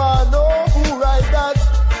 you wanna know who write that?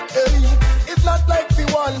 Hey, it's not like we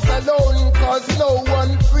once alone, cause no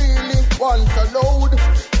one really wants a load.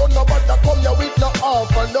 So nobody come here with no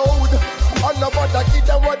half a load. And nobody give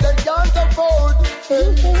them what they can't afford.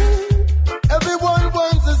 Hey. Everyone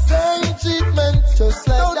wants the same treatment, just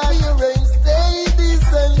like don't that. Don't be arranged, stay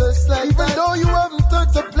decent, just like even that. Though you haven't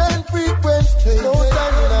touched a plane frequent, no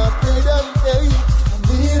time in a freedom day. I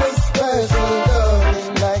need a special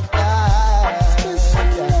loving like that. Special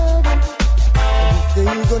loving. And if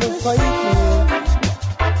they're gonna fight me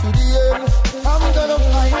to the end, I'm gonna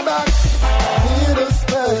fight back. I need a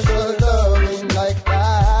special loving like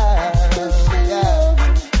that. Yeah.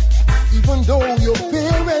 Even though your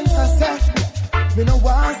parents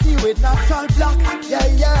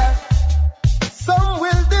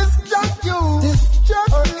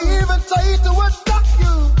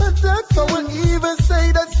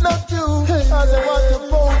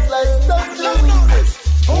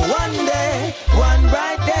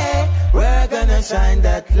shine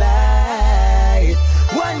that light.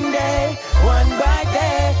 One day, one by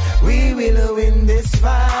day, we will win this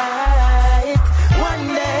fight. One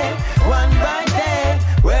day, one by day,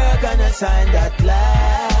 we're gonna shine that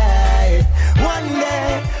light. One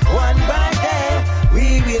day, one by day,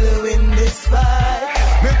 we will win this fight.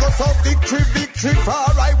 Because of victory, victory,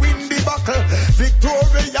 far I win the battle.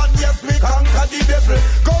 Victorian, yes, we conquer the devil.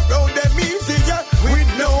 Go round them easy, yeah,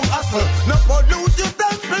 with no hassle. No pollute your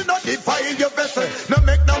temple, no defile your vessel. No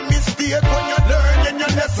make no mistake when you learn in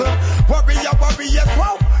your lesson. Warrior, warrior,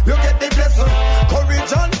 wow, you get the blessing.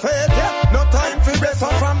 Courage and faith, yeah, no time for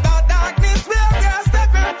wrestle. From the darkness, we are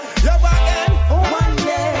stepping. You again. One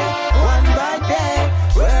day, one by day,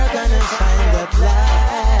 we're gonna shine that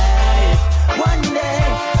light. One day,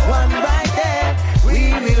 one by day, we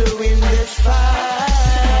will win this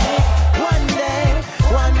fight. One day,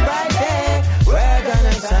 one by day, we're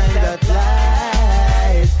gonna shine that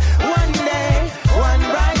light. One day, one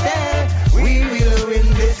by day, we will win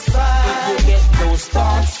this fight. If you get those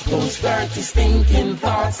thoughts, those dirty stinking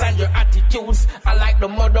thoughts, and your attitudes are like the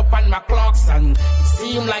mud up on my clocks, and it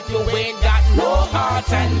seem like you ain't got no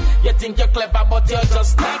heart, and you think you're clever but you're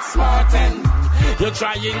just not smart, and you're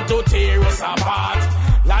trying to tear us apart,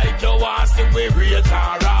 like you want to we rage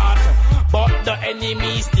our heart, but the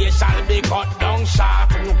enemies they shall be cut down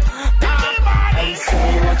short. And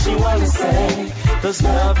say what you wanna say, 'cause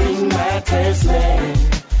nothing matters then.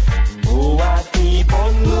 Oh, I keep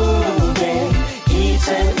on moving each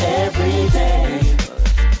and every day.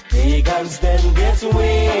 Pagans then get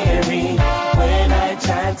weary when I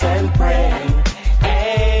chant and pray.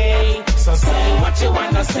 Hey, so say what you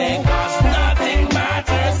wanna say, 'cause nothing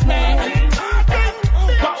matters, man.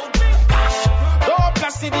 Go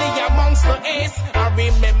placidly amongst the ace. I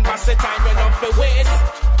remember the time you're not the waste.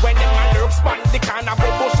 When the man lurks on the kind of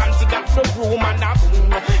bush and he got the broom and a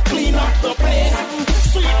boom, clean up the place.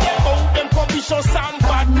 Sweep them out, them conditions some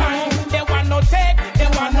bad mind. They want no take, they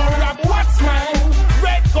want no rob what's mine.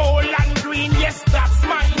 Red, gold and green, yes that's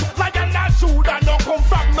mine. Lion and Judah no come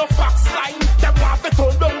from no fox line. Them want to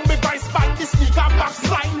turn down me vice band the sneaker box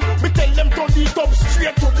line. Me tell them to lead up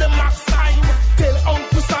straight to the max sign. Tell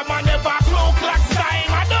Uncle Sam I never cloak like time.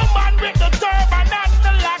 I don't man with the turban and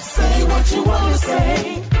the lax. Say what you wanna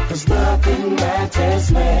say, 'cause nothing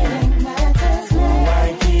matters, man. Oh,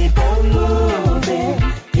 I keep on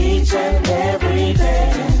moving each and every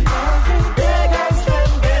day. Pagans can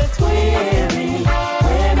get weary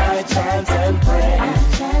when I chant and pray.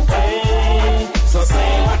 Hey, so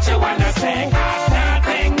say what you wanna say, 'cause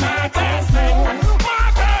nothing matters, man.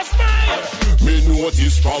 Me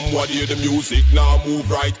notice from what hear the music now move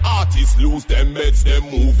right. Artists lose them meds, them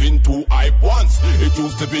moving too hype once. It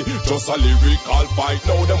used to be just a lyrical fight.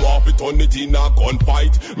 Now them want to turn it in a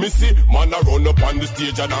gunfight. Me see man a run up on the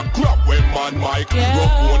stage and a grab when man mic.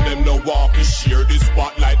 Rock on them no want to share the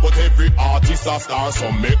spotlight, but every artist a star,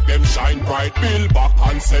 so make them shine bright. Build back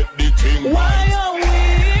and set the thing right. Why are we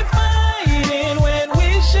fighting when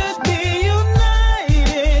we should be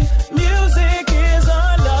united? Music is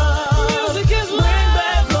our love. Music is bring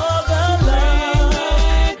back all the love.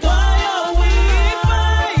 Why are we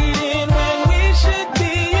fighting when we should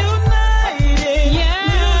be united?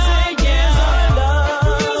 Music is our love.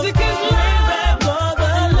 Music is bring back all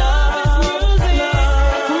the love.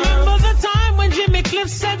 Remember the time when Jimmy Cliff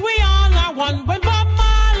said we all are one? When Bob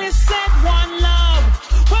Marley said one love?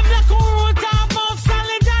 When Black Uhuru talk about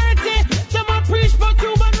solidarity, them a preach about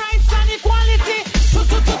human rights and equality.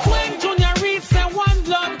 When Junior Reid said one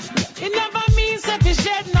blood, it never means that we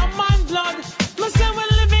shed no man blood. Me say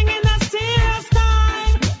we're living in a serious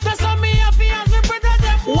time. That's how me happy as me brother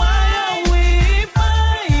them. Why are we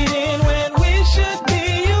fighting when we should be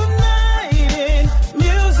united?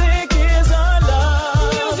 Music is our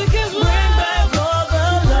love. Music is bring back all the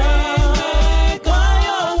love. Why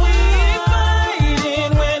are we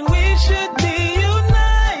fighting when we should be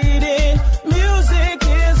united? Music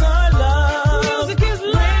is our love. Music is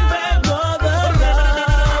bring back all the love.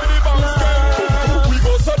 We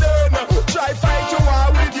go so then, try fight you war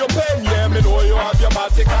with your pen. Yeah, me know you have your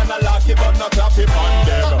matic and a lock it, but not clap it on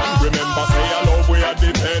them. Remember say I love we are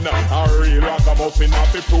the pen. A real ragamuffin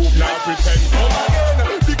not be prove, not pretend. Come again,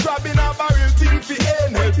 the crab in a barrel thing fi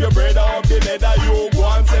end. Help your brother up the leather, you go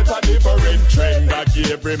and set a different trend. That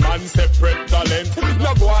give every man separate talent.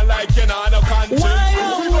 No go on like you know no content. Why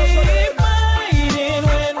are we fighting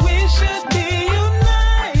when we should be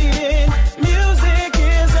united? Music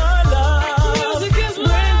is our love. Music is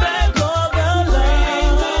bring back all the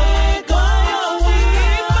love. Why are we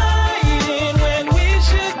fighting when we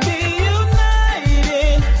should be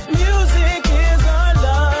united? Music is our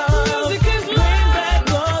love. Music is bring back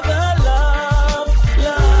all the love.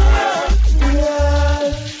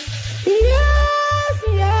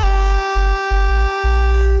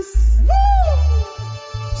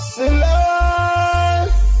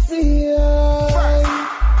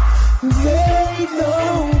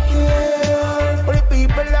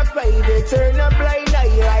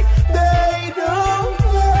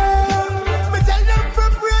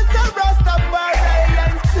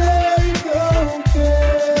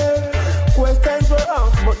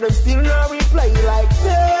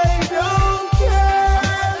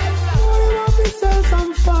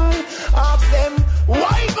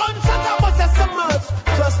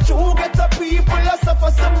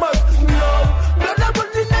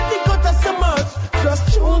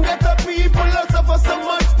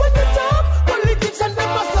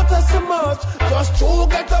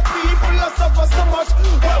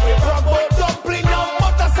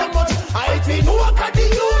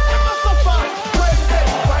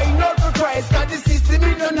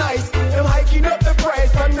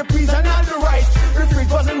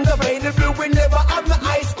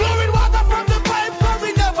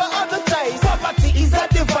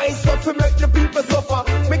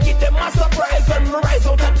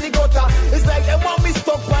 It's like they want me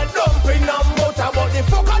stuck and dumping and butter, but the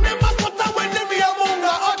fuck of them a stutter when the real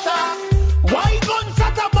monger utter. Why guns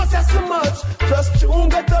at a bus so much? Just to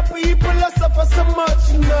get the people that suffer so much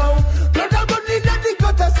now. Blood and money that they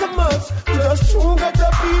got so much. Just to get the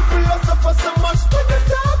people that suffer so much. To the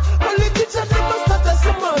top, politicians they must stutter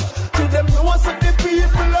so much. To them know what's up the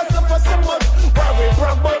people that suffer so much. Why we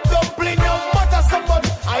brag about dumpling and butter so much?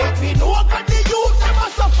 I feel no can the youth never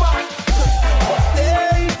suffer. But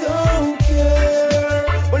they don't care.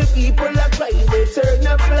 But the people that cry, they turn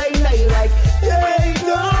a blind eye like they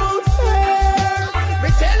don't care. We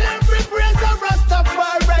tell them we praise a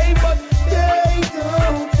Rastafari, but they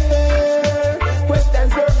don't care.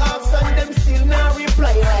 Questions were asked and them still not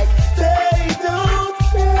reply like they don't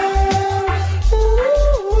care.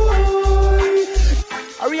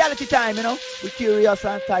 Ooh. A reality time, you know, with Kurious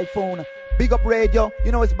and Typhoon. Big up radio,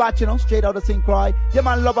 you know it's batch, you know, straight out of St. Croix. Yeah,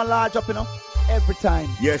 man, love and large up, you know, every time.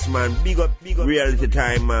 Yes, man, big up reality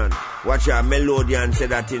time, man. Watch our melodian say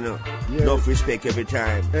that, you know. Yeah. Enough respect every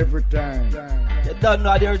time. Every time. You don't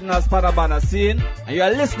know the original Spanabana scene, and you are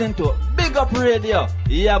listening to Big Up Radio.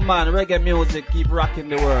 Yeah, man, reggae music keep rocking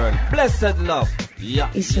the world. Blessed love. Yeah.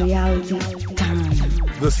 It's reality time.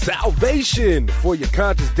 The salvation for your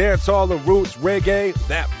conscious dancehall and roots reggae.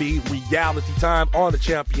 That be reality time on the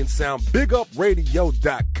champion sound.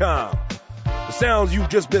 BigUpRadio.com. The sounds you've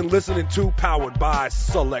just been listening to, powered by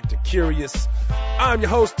Selector Kurious. I'm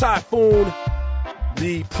your host, Typhoon,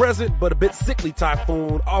 the present but a bit sickly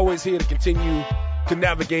Typhoon, always here to continue to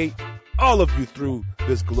navigate all of you through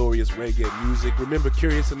this glorious reggae music. Remember,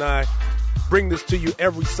 Kurious and I bring this to you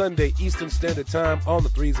every Sunday, Eastern Standard Time on the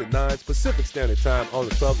 3s and 9s, Pacific Standard Time on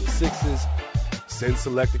the 12s and 6s. Send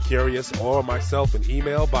Selector Kurious or myself an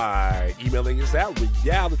email by emailing us at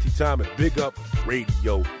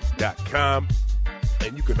realitytime@bigupradio.com.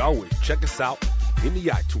 And you can always check us out in the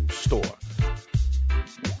iTunes store.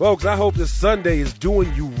 Folks, I hope this Sunday is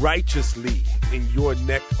doing you righteously in your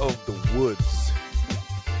neck of the woods.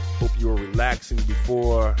 Hope you are relaxing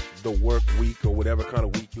before the work week or whatever kind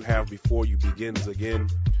of week you have before you begins again.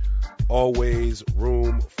 Always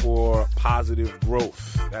room for positive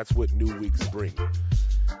growth. That's what new weeks bring.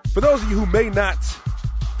 For those of you who may not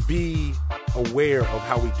be aware of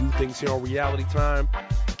how we do things here on Reality Time,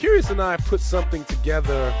 Kurious and I put something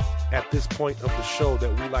together at this point of the show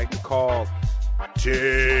that we like to call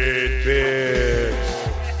Tidbits.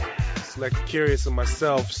 Select Kurious and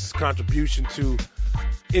myself's contribution to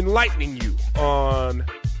enlightening you on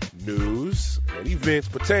news and events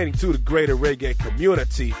pertaining to the greater reggae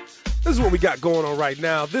community. This is what we got going on right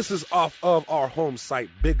now. This is off of our home site,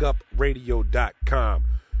 bigupradio.com.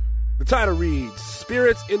 The title reads,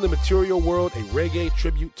 Spirits in the Material World, a reggae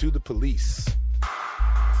tribute to the police.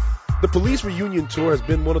 The Police Reunion Tour has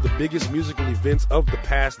been one of the biggest musical events of the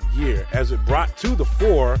past year, as it brought to the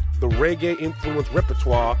fore the reggae-influenced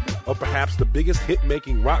repertoire of perhaps the biggest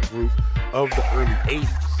hit-making rock group of the early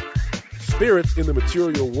 80s. Spirits in the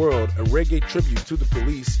Material World, a reggae tribute to the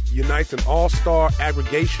police, unites an all-star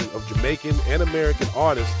aggregation of Jamaican and American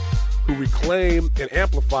artists who reclaim and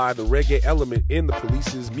amplify the reggae element in the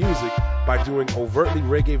police's music by doing overtly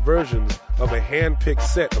reggae versions of a hand-picked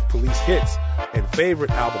set of police hits and favorite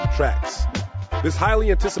album tracks. This highly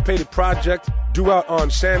anticipated project, due out on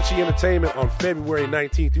Shanchi Entertainment on February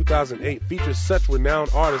 19, 2008, features such renowned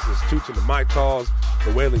artists as Toots and the Mytals,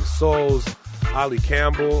 the Wailing Souls, Ali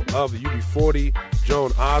Campbell of the UB40,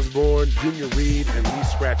 Joan Osborne, Junior Reid, and Lee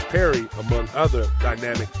Scratch Perry, among other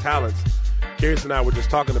dynamic talents. Kurious and I were just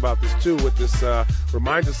talking about this too, with this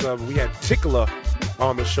remind us of, we had Tickler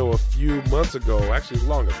on the show a few months ago, actually as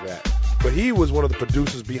long as that. But he was one of the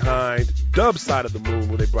producers behind Dub Side of the Moon,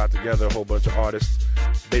 where they brought together a whole bunch of artists.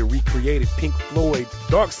 They recreated Pink Floyd's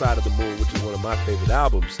Dark Side of the Moon, which is one of my favorite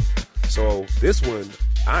albums. So this one,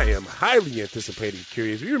 I am highly anticipating.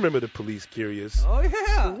 Kurious. You remember the Police, Kurious? Oh,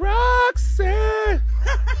 yeah. Roxanne,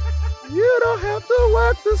 you don't have to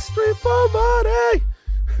work the street for money.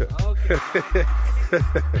 Okay.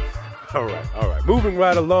 All right. Moving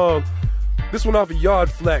right along. This one off of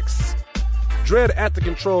Yard Flex. Dread at the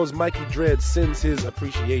controls, Mikey Dread sends his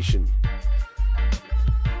appreciation.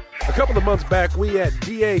 A couple of months back, we at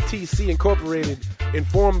DATC Incorporated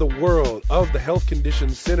informed the world of the health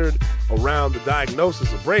conditions centered around the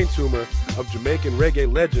diagnosis of brain tumor of Jamaican reggae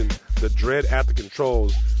legend, the Dread at the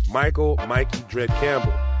controls, Mikey Dread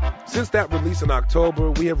Campbell. Since that release in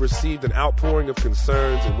October, we have received an outpouring of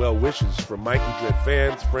concerns and well wishes from Mikey Dread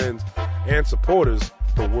fans, friends, and supporters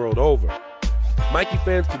the world over. Mikey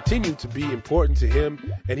fans continue to be important to him,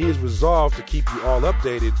 and he is resolved to keep you all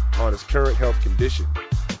updated on his current health condition.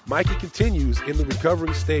 Mikey continues in the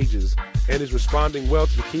recovery stages and is responding well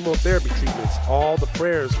to the chemotherapy treatments. All the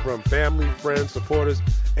prayers from family, friends, supporters,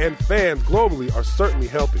 and fans globally are certainly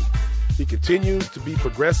helping. He continues to be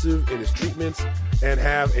progressive in his treatments and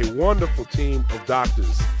have a wonderful team of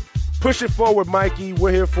doctors. Push it forward, Mikey.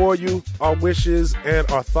 We're here for you. Our wishes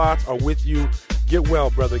and our thoughts are with you. Get well,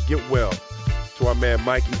 brother. Get well. To our man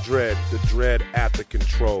Mikey Dread, the Dread at the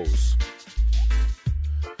controls.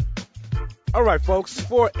 All right, folks,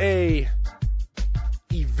 for a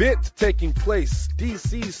event taking place,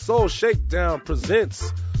 DC Soul Shakedown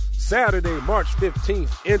presents Saturday, March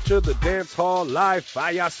 15th, Enter the Dancehall Live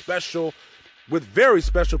Fire Special with very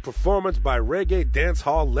special performance by reggae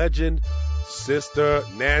dancehall legend Sister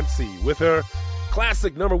Nancy with her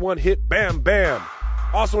classic #1 hit Bam Bam.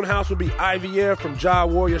 Also in house will be Ivy Air from Jah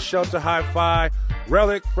Warrior Shelter Hi-Fi,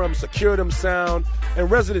 Relic from Secure Them Sound,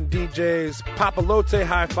 and resident DJs Papalote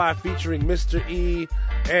Hi-Fi featuring Mr. E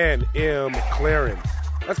and M. Claren.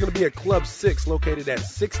 That's going to be at Club 6 located at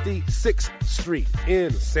 66th Street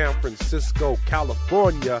in San Francisco,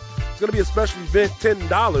 California. It's going to be a special event,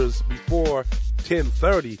 $10 before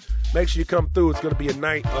 10:30. Make sure you come through. It's going to be a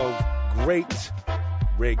night of great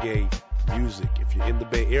reggae music. If you're in the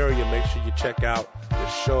Bay Area, make sure you check out the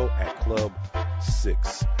show at Club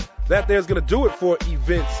 6. That there's going to do it for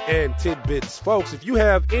events and tidbits. Folks, if you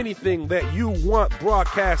have anything that you want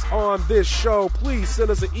broadcast on this show, please send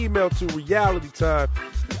us an email to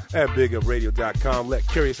realitytime@bigupradio.com. Let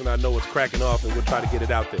Kurious and I know what's cracking off, and we'll try to get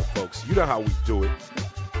it out there, folks. You know how we do it.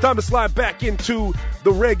 Time to slide back into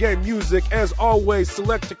the reggae music. As always,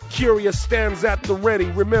 Selector Kurious stands at the ready.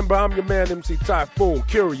 Remember, I'm your man, MC Typhoon.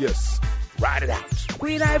 Kurious, ride it out.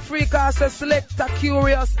 Queen Africa says Selector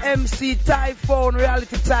Kurious MC Typhoon.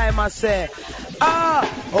 Reality time, I say.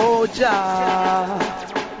 Oh, Jah.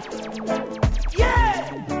 Yeah!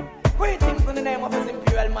 Greetings in the name of His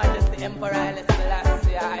Imperial Majesty, Emperor Haile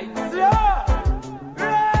Selassie. Yeah!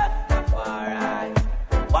 Rastafari.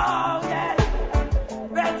 Wow, yeah!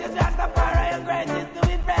 Greatest Rastafari, greatest to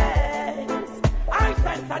be praised. I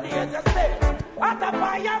sense the days of state. What a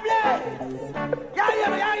fire blaze!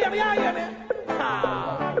 Yeah, hear me.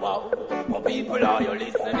 Wow. Oh, people, are you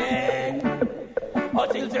listening? Oh,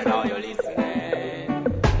 children, are you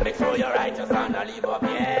listening? Make sure you're righteous and don't leave up,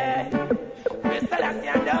 yeah. Mr.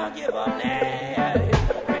 Selassie, don't give up,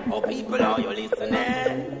 nah. Oh, people, are you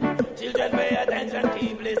listening? Children, pay attention,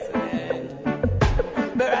 keep listening.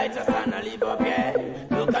 Be righteous and don't leave up, yeah.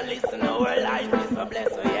 Look and listen, our life is a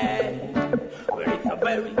blessing, yeah. Well, it's a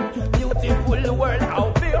very beautiful world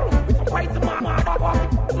out there. With a white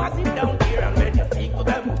massive down here, and when you speak to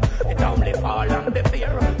them, it only fall on the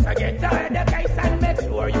fear. So get your education, make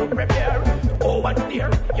sure you prepare. Go and steer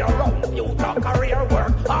your own future career.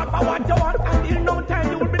 Work hard for what you want, until no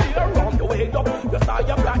time you'll be there. On the way up, you saw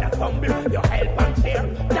your brother stumble, you help and share.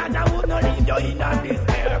 That I would not leave you in a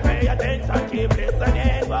despair. Pay attention, keep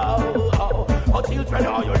listening. Oh, children,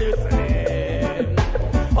 are you listening?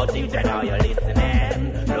 Oh, children, are you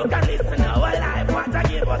listening? Look and listen, our life, what I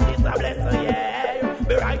give us is a blessing, yeah.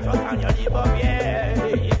 Be righteous and you live up, yeah.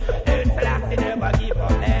 It's Selassie, never give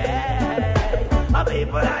up, yeah. Oh,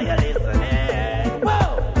 people, are you listening?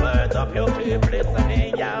 Whoa, words up, you keep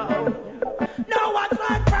listening, yo. Know what's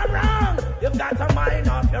right from wrong. You've got a mind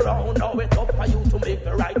of your own. Now it's up for you to make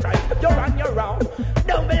the right choice. You're on your own.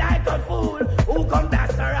 Don't be like a fool who come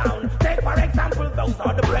blast around. Take for example, those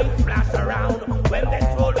are the brains splash around. When they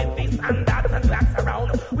stroll with this and that and glass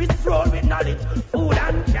around, we stroll with knowledge, food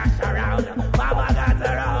and cash around. Papa got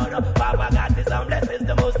around, Papa got his own blessings,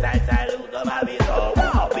 the most I salute of my soul.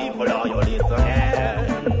 Oh, people, are you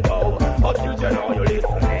listening? Oh, children, are you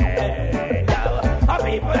listening? Oh,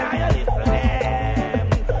 people, are you listening?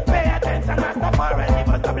 Pay attention, Rastafari, give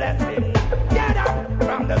us a blessing. Get up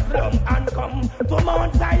from the slum and come to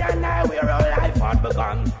Mount Zion, where our life had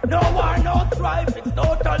begun. No war, no strife, it's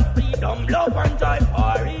total freedom, love and joy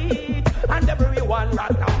for it. And everyone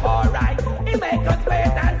Rastafari, he make us great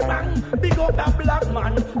and strong. Big up the black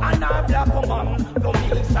man and a black woman. To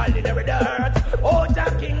me, solid every dirt. Oh, the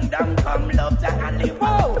kingdom come, love the and live.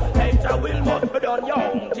 Oh, nature will must be done,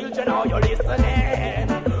 young children, are you listening?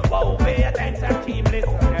 Whoa, pay attention, keep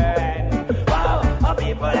listening. Whoa, oh,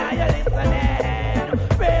 people, are you listening?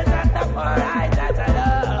 Praise Rastafari, that I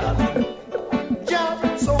love. Jah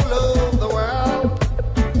so loved the world,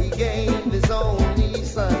 He gave His only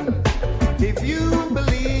Son. If you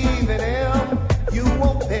believe in Him, you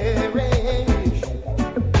won't perish.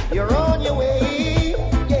 You're on your way,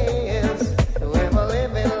 yes, to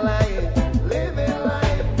everlasting life.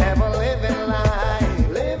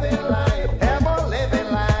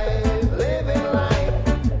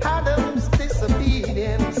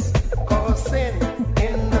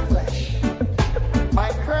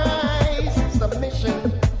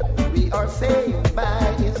 saved by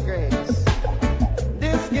His grace.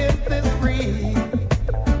 This gift is free,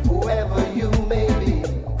 whoever you may be.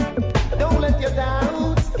 Don't let your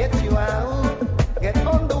doubts get you out. Get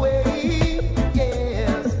on the way,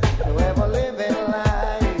 yes. Whoever living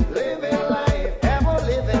life, living life, ever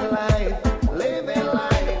living life, living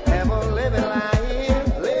life, ever living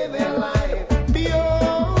life, living life.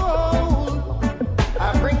 Behold,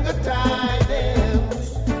 I bring the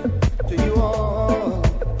tidings to you all.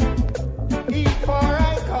 Eat for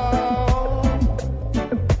I call.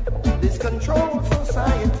 This controlled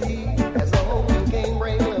society has a whole new game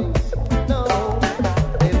break loose. No,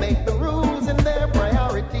 they make the rules and their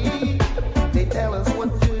priority. They tell us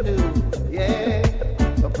what to do. Yeah,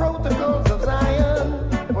 the protocols of Zion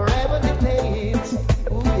forever dictates.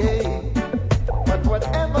 Ooh yeah, but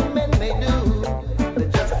whatever men may do, the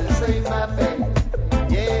justice saved by faith.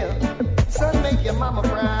 Yeah, son, make your mama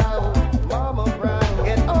proud, mama proud.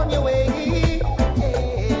 Get on your way.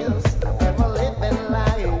 Yes, ever living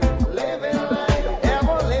life, living life,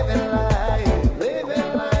 ever living life,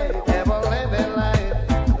 living life, ever living life,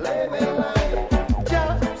 living life.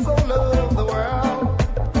 Just so loved the world,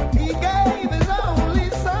 He gave His only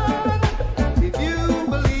Son. If you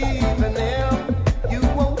believe in Him, you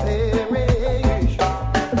won't perish.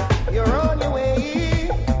 You're on your way.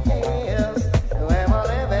 Yes, ever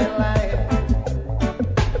living life,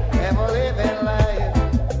 ever living life,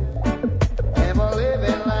 ever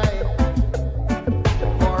living life.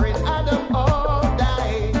 For in Adam all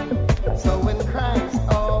died, so in Christ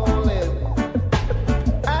all live.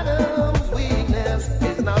 Adam's weakness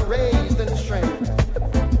is not raised in strength.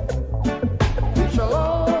 We shall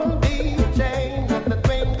all be changed at the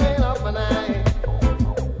twinkling of an eye.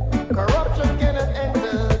 Corruption cannot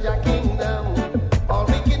enter your kingdom. All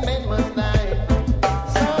wicked men must die.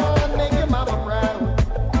 Son, make your mama proud.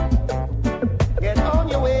 Get on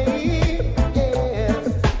your way. Yes,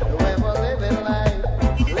 whoever living life,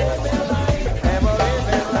 ever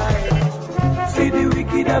living life. See the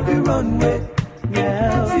wicked have to run with.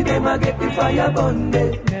 Now. See them a get the fire burn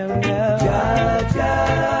there. Jah,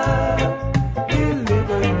 Jah,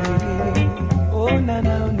 deliver me. Oh, now.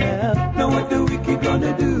 Know what the wicked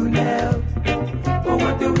gonna do now? Oh,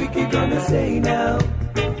 what the wicked gonna say now?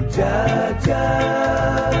 Jah,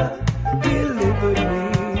 Jah, deliver me.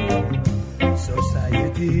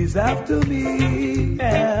 Society's after me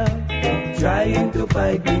now, trying to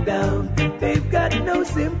fight me down. They've got no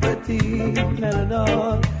sympathy,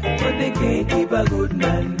 no, but they can't keep a good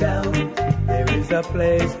man down. There is a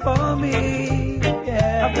place for me,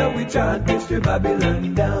 yeah. After we chant Mr.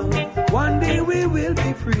 Babylon down, one day we will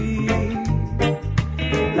be free.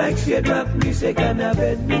 Like Shadrach, Meshach, and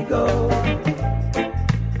Abednego.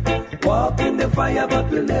 Walk in the fire, but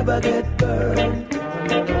we'll never get burned.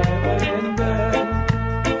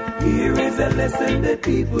 Here is a lesson that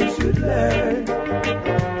people should learn.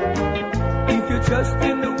 If you trust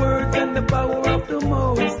in the words and the power of the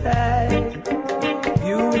Most High,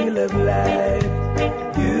 you will have life,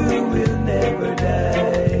 you will never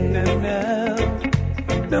die.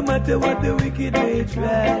 No matter what the wicked may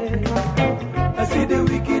try, I see the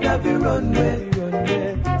wicked have to run with.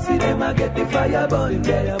 See them a get the fire burn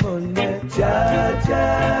there. Jah,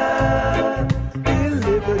 Jah,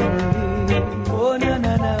 deliver me. Oh, no.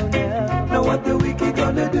 Know what the wicked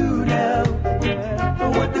gonna do now? Know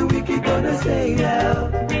what the wicked gonna say now?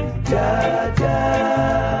 Jah,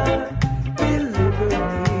 Jah, deliver me.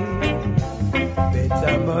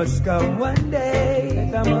 Better must come one day.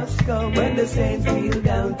 Better must come when the saints kneel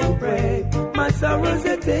down to pray. My sorrows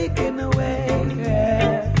are taken away.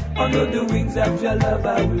 Yeah. Under the wings of your love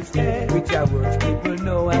I will stay. With your words people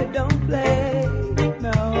know I don't play.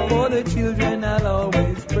 No, for the children I'll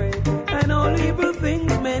always pray. And all evil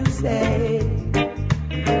things men say,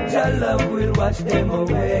 your love will wash them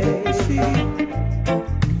away. See,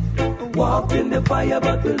 walk in the fire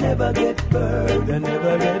but will never get burned.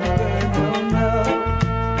 No.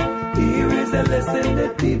 Here is a lesson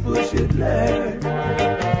that people should learn.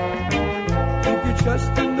 If you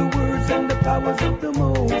trust in the words and the powers of the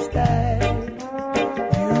Most High,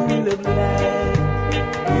 you will have life,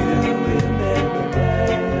 you will never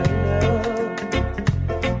die.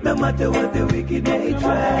 No matter what the wicked may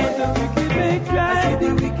try, I see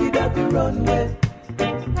the wicked have to run with.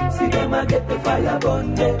 See them a get the fire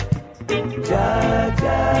burn there. Jah,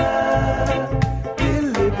 Jah,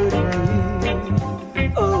 deliver me.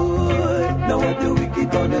 Oh, know what the wicked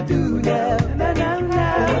gonna do now?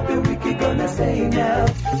 What the wicked gonna say now?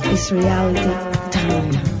 It's reality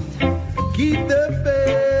time. Keep the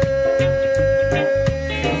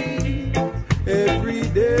faith. Every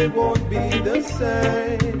day won't be the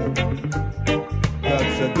same.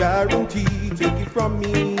 God's a God guarantee, take it from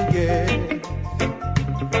me, yeah.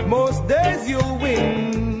 Most days you'll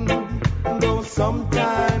win, though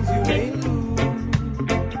sometimes you may lose.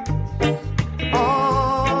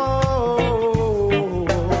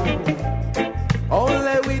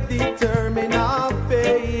 Only we determine our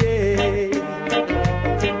fate,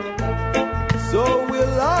 so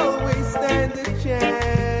we'll always stand a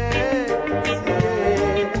chance,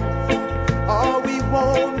 yeah. Or we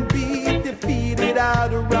won't be defeated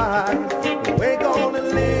outright. We're gonna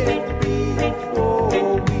live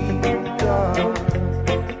before we die.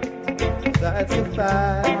 That's a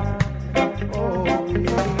fact. Oh,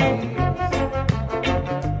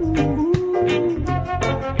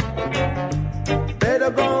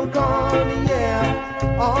 better gon' come,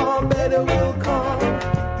 yeah. All better will come.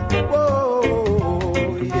 Whoa,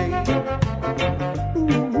 yeah.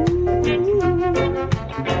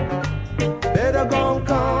 Better gon'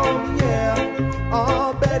 come, yeah.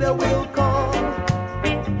 All better will come.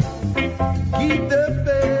 Keep the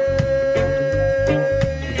faith.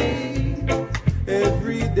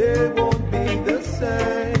 Every day won't be the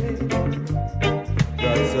same.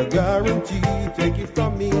 That's a guarantee. Take it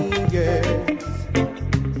from me, yeah.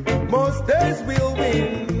 Most days we'll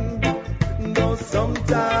win, though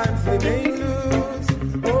sometimes we may lose.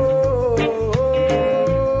 Oh,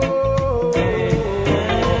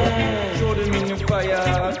 show them in the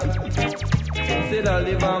fire. Say that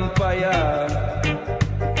the vampire.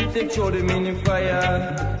 Say show them in the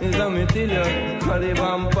fire. Is that me tell you, the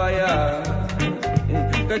vampire.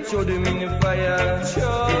 That show them in the fire.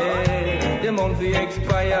 Yeah, them on the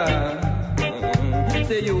expire.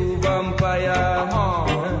 Say you vampire.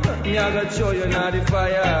 Me I gotta show you now the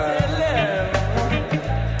fire.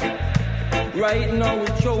 Right now we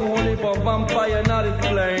show only for vampire, not the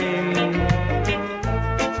flame.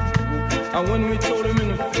 And when we show them in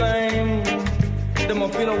the flame, them will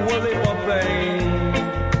feel a whole heap of pain.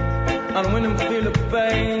 And when them feel the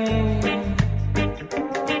pain,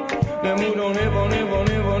 them who don't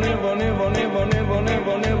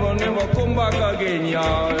never come back again,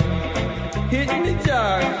 y'all. Hit the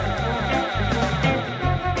jack.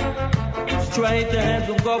 Straight to hands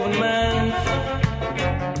of government.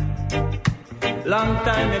 Long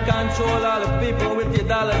time you control all the people with your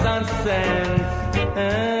dollars and cents.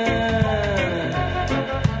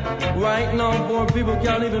 Right now poor people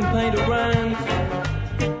can't even pay the rent.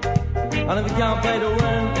 And if you can't pay the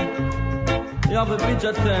rent, you have a bitch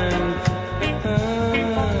a tent.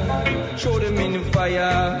 Show them in the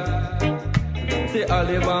fire. Say all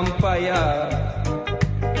the vampire.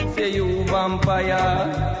 Say you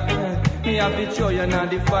vampire. Me have to show you not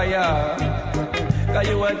the fire. Cause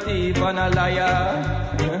you a thief and a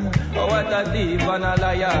liar. Oh, what a thief and a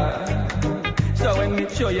liar. So when me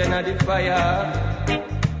show you not the fire,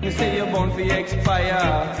 me say you're born for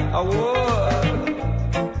expire. Oh,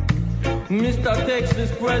 Mr.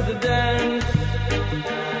 Texas President,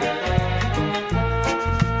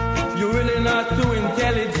 you're really not too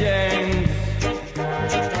intelligent.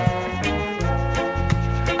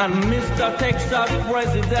 And Mr. Texas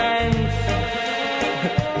President,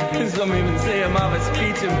 some even say I'm have a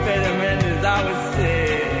speech impediment, as I would say.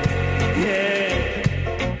 Yeah.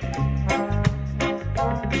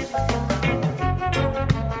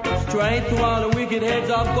 Straight to all the wicked heads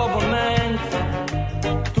of government.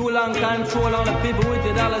 Too long control on the people with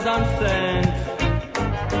the dollars and cents.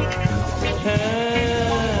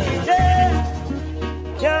 Yeah.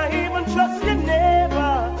 Can't even trust your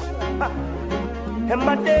neighbor. In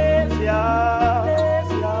my days, yeah.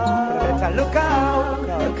 Better look out,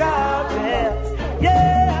 yeah.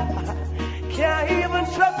 Yeah. Can't even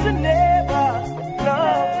trust your neighbor, no.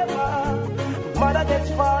 Mother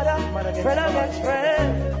against father, friend against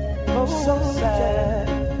friend. Oh, so sad.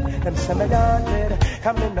 Them say me haunted,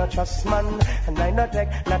 and me no trust man. And I not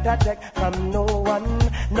take from no one.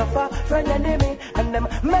 No for friend enemy, and them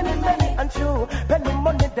many, and true. Penny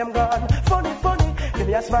money, them gone, funny. Give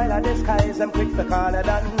me a smile at the skies, them quick to call it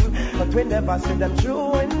done. But we never see them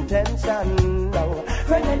true intention. No,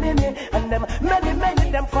 friend enemy, and them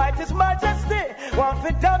many, them fight his majesty. Want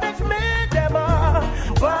to damage me, them are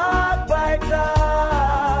backbiter,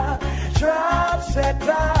 trap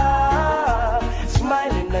setter,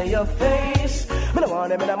 smiling in your face. Me no want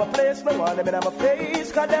them in my place, me want them in my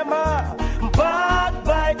face. Cause them are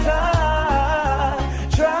backbiter,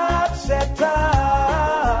 trap setter,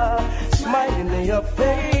 smiling in your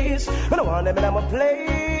face. Me no want them in my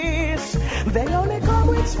place. They only come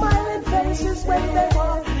with smiling faces when they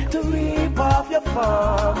want to reap off your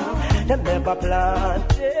farm. They never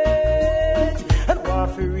plant it and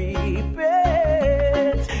want to reap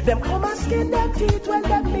it. Them come and skin their teeth when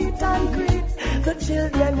they meet and greet the the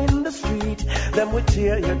children in the street, them will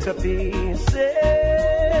tear you to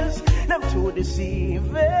pieces. Them too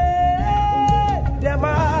deceiving. Them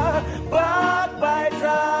are backbiter,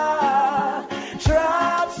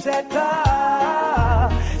 trap setter,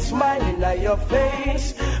 smiling at your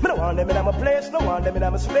face. Me don't want them in my place, don't want them in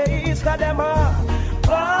my space. Cause them are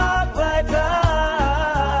backbiter,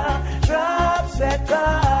 trap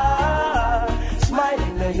setter,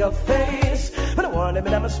 smiling at your face. Me don't want them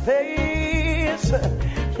in my space.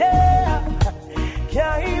 Yeah,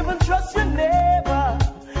 can't even trust your neighbor.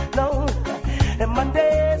 No, in my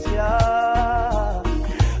days, yeah.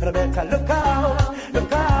 And I better look out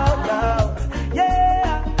now.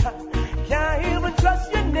 Yeah, can't even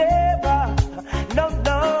trust your neighbor. No,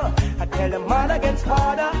 I tell them man against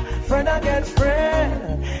father, friend against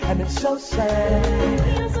friend, and it's so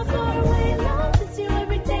sad. You're so far away, love. It's you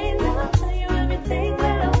every day, love. Tell you everything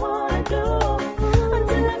that I wanna do.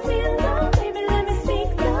 Until I feel love, baby, let me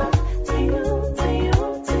speak love to you.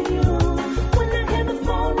 When I hear the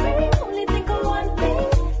phone ring, only think of one thing,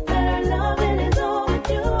 that our loving is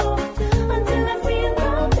overdue. Until I feel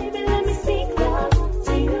love, baby, let me speak love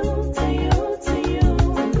to you.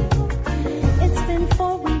 It's been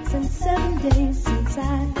 4 weeks and 7 days since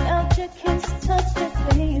I felt your kiss touch your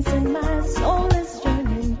face, and my soul is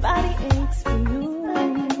yearning, body aches for you.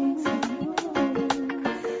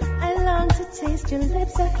 I long to taste your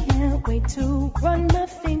lips, I can't wait to run my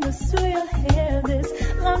fingers through your hair. This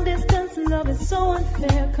long distance love is so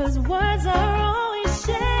unfair, cause words are all we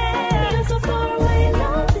share. You're so far away,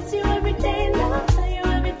 love. It's you every day, love. Tell you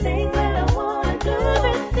everything that I wanna do.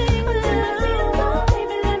 Everything until I feel love,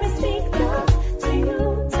 baby, let me speak love to you.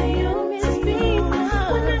 Speak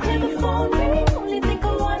love. When I hear the phone ring, only think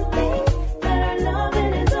of one thing, that our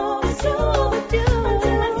loving is overdue.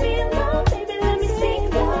 Until I feel love, baby, let me speak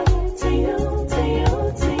love to you.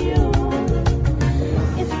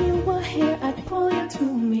 If you were here, I'd pull you to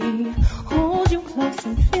me, hold you close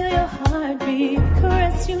and feel your heartbeat,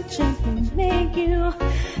 caress you gently, make you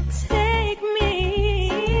take me.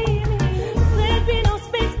 There'd be no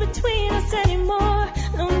space between us anymore,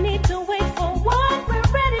 no need to wait for what we're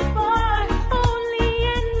ready for, only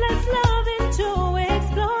endless loving to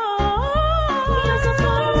explore. You're so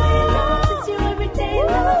far away, love. It's you every day,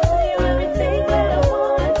 love. Tell you everything that I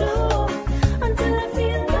wanna do. Until I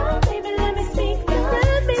feel love, baby, let me speak love.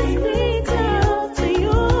 Let me speak love to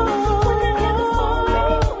you. When I hear the phone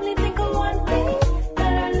ring, only think of one thing,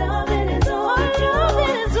 that our loving is overdue.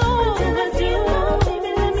 Until I feel love, baby,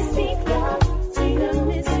 let me speak love to you. Let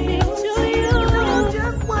me speak to you. I know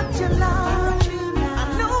just what you like. I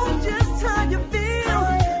know just how you feel.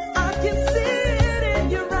 I can see it in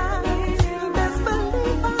your eyes. Best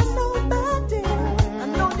believe I know that, dear. I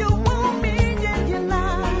know you want me in your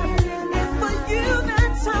life. It's for you,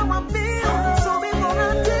 that's how I feel. So before I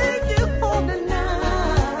take you home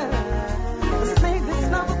tonight, let's make this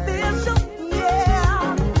love official,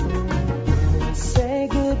 yeah. Say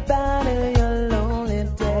goodbye to your lonely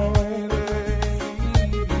days,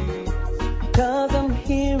 'cause I'm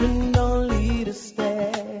here and only to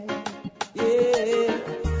stay. Yeah,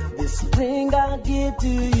 this ring I give to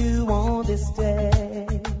you on this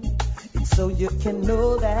day, it's so you can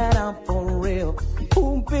know that I'm for real.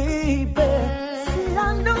 Ooh, baby, see, I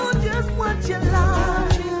know just what you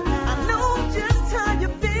like. I know just how you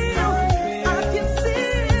feel. I can see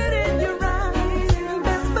it in your eyes.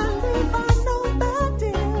 Best believe I know that,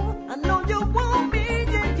 dear. I know you want me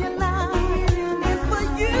in your life. It's for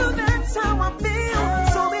you, that's how I feel.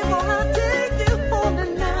 So before I take you home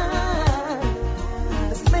tonight,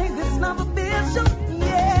 let's make this love official,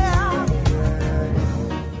 yeah.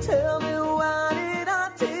 Tell me, why did I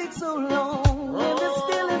take so long? And this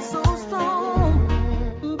feeling so strong.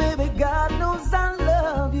 Baby, God knows I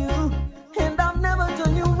love you, and I've never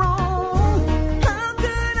done you wrong. How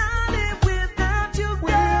could I live without you,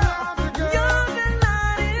 girl? You're the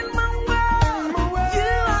light in my world.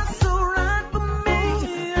 You are so right for me.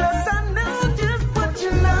 Plus, I know just what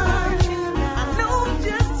you like. I know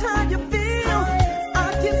just how you feel. I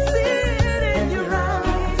can see it in your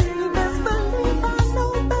eyes. Best believe I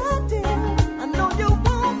know that, dear. I know you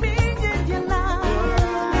want me in your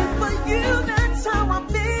life. It's for you, that's how I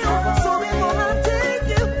feel. So before I take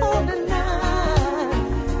you home tonight,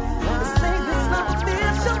 let's make this love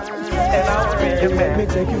official, yeah. Let me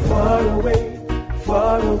take you far away,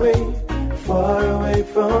 far away, far away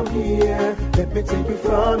from here. Let me take you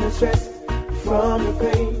from the stress, from the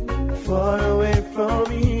pain, far away from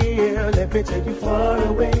here. Let me take you far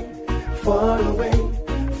away, far away,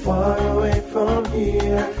 far away from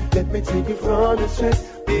here. Let me take you from the stress,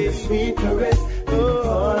 be a sweet caress,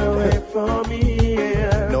 far away from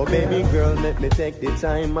here. No Baby girl, let me take the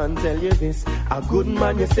time and tell you this. A good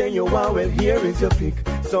man, you say you are, well, here is your pick.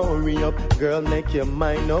 So hurry up, girl, make your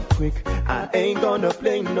mind up quick. I ain't gonna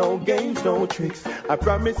play no games, no tricks. I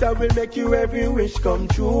promise I will make you every wish come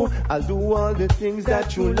true. I'll do all the things that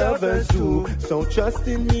true lovers do. So trust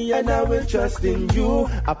in me and I will trust in you.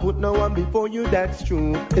 I put no one before you, that's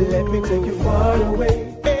true. Let me take you far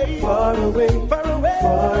away, far away, far away,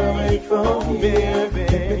 far away from here. Let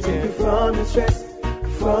me take you from the stress,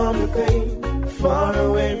 from the pain, far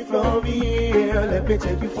away from here. Let me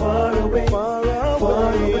take you far away, far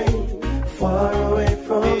away, far away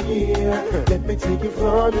from here. Let me take you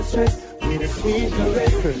from the stress with a sweet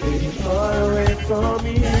caress. Baby, far away from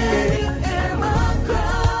here. Can you hear my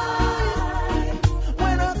cry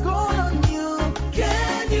when I call on you?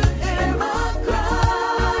 Can you hear my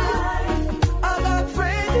cry? I got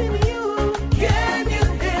faith in you. Can you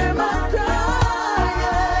hear my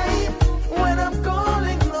cry when I'm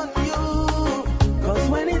calling on you? 'Cause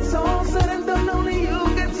when it's all said and done, only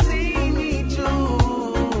you can see me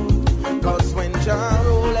through. 'Cause when Jah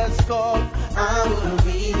Rule has called, I will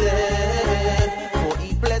be there. For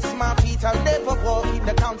he bless my feet, I'll never walk in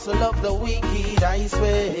the counsel of the wicked, I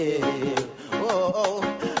swear. Oh.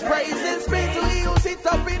 Praises be to he who sits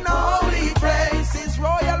up in a holy place. His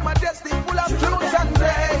royal majesty full of truth and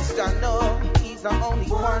grace. I know he's the only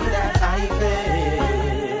one that I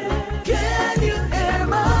fear. Can you hear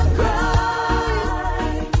my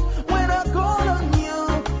cry when I call on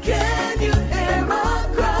you? Can you hear my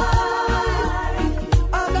cry?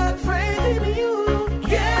 I got faith in you.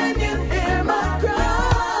 Can you hear my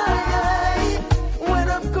cry when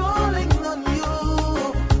I'm calling on you?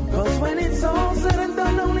 'Cause when it's all said and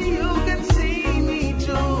done, only you can see me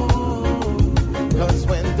through. 'Cause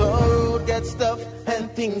when the road gets tough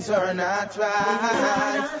and things are not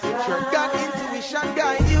right, sure God intuition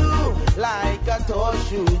guide you like a torch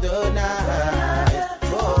through the night.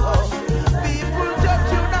 Oh. People judge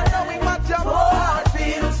you not knowing what your heart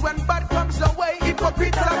feels. When bad comes away,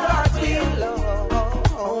 hypocrites and hearts feel.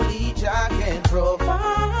 Only Jah can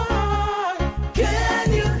provide.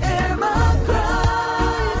 Can you hear my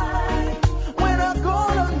cry when I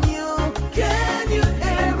call on you? Can you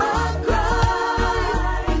hear my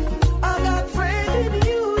cry? I got faith in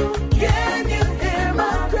you. Can you hear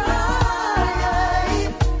my cry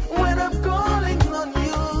when I'm calling on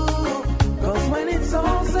you? 'Cause when it's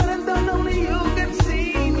all said and done, only you can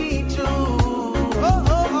see me through.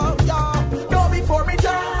 Yeah. Go before me,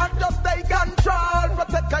 Jah, and just take control.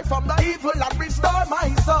 Protect me from the evil and restore my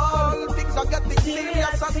soul. Things are getting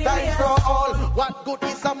serious as time grow all. What good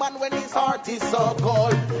is a man when his heart is so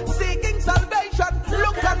cold? Seeking salvation,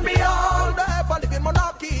 look and behold. The ever-living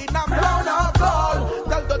monarchy in a crown of gold.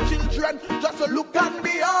 Tell the children just to look and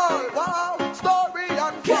behold. Wow, story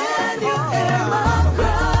unfold. Can you hear my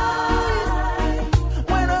cry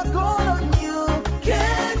when I call on you?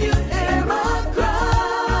 Can you hear my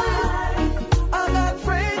cry? I got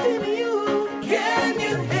faith in you. Can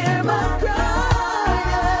you hear my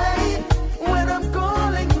cry when I'm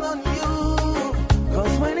calling on you?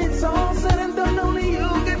 'Cause when it's all said and done, only you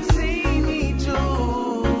can see me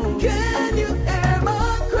through. Can you hear my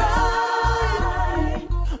cry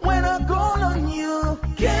when I call on you?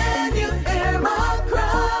 Can you hear my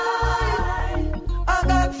cry? I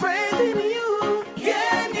got faith in you.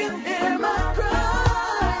 Can you hear my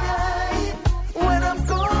cry when I'm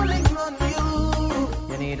calling on you?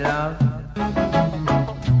 You need love?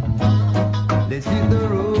 This is the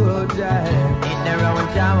road, Jah. In the road,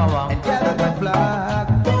 Jah. And gather the flock.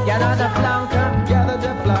 Gather the flock. Gather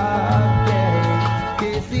the flock. Yeah.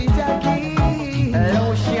 Casey Jackie.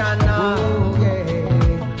 Luciana. Oh, yeah.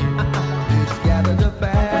 Let's gather the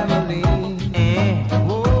family.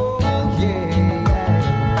 Oh,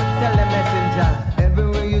 yeah. Tell the messenger.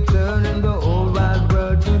 Everywhere you turn in the whole wide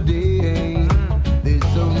world today, there's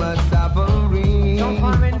so much suffering.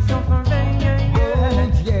 Suffering. Oh,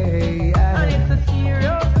 yeah. And it's a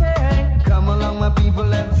serious thing. Come along, my people,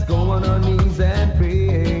 let's go on our knees and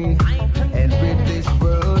pray and rid this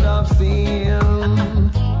world of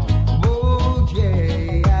sin. Oh,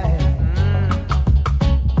 yeah.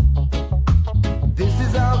 This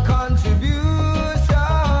is our contribution.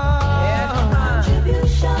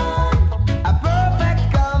 A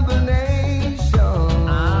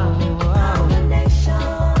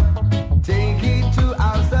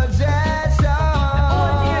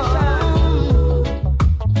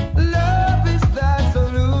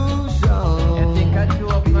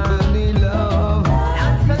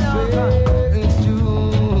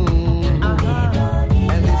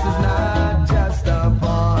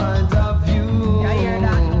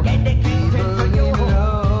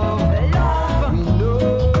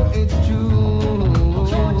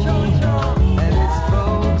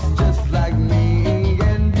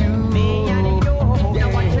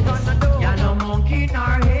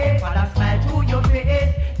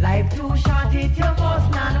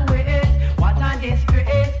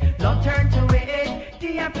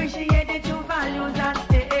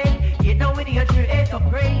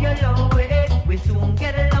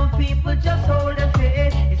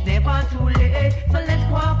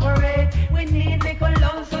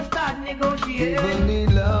People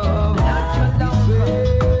need love.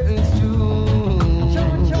 It's true.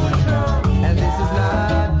 And this is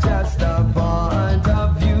not just a point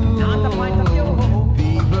of view.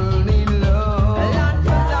 People need love.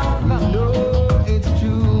 You know it's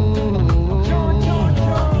true.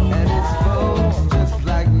 And it's folks just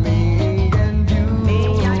like me and you.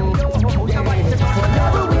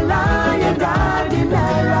 Forever will I and I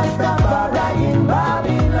deny Rastafari in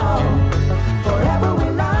Babylon. Forever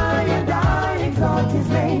will I and I exalt his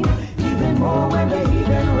name, even more when the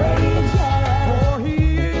heathen rage. For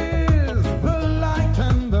he is the light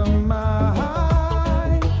and the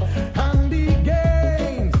might, and he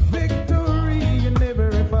gains victory in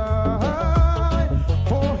every fight.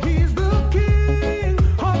 For he's the King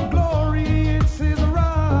of glory, it's his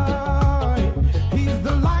right. He's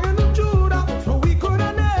the Lion of Judah, so we could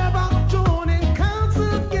have never join in council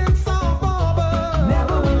against our Father.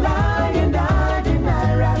 Never will I and I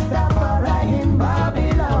deny Rastafari in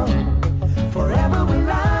Babylon. Forever will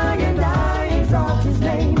I and I exalt his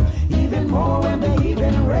name, even more when the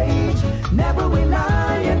heathen rage. Never will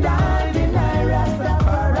I and I deny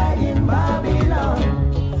Rastafari in Babylon.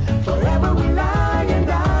 Forever will I and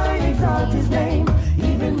I exalt his name,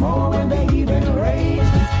 even more when the heathen rage.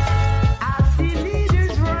 I see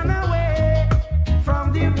leaders run away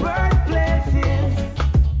from their birthplaces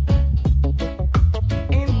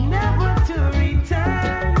and never to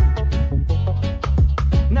return.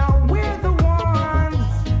 Now we're the ones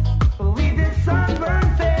with the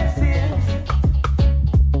sunburned faces,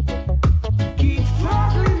 keep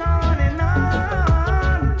struggling on and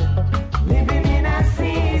on, living in a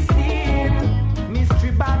system.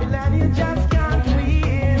 Mystery Babylon, you just can't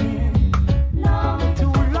win.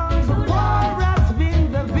 Too long the war has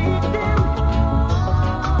been the victim,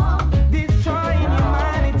 destroying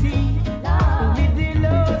humanity with the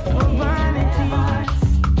lust of vanity.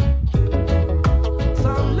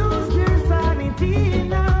 Some lose their sanity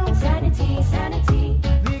now. Sanity.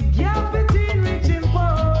 The gap between rich and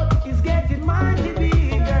poor is getting mighty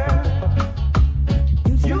bigger.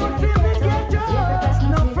 You feel the ghetto,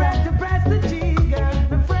 no afraid to press the trigger.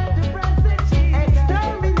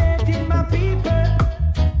 Exterminating my people.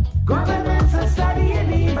 Government, society,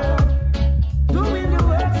 and evil, doing the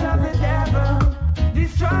works of the devil,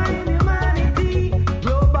 destroying humanity,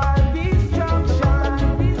 global destruction.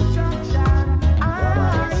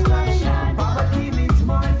 Poverty means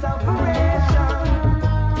more separation.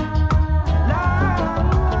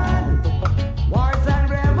 Lord, wars and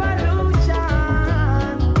revolution.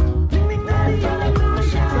 Living the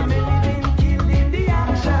illusion. So many been killed in the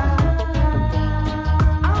action.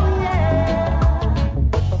 Oh yeah.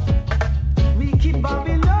 Wicked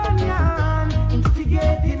Babylonian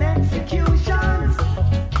instigating executions.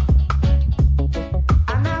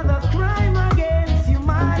 Another crime against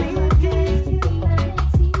humanity.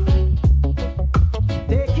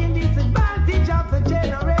 Taking disadvantage of the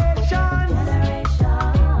generation.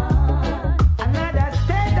 Another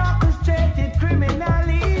state orchestrated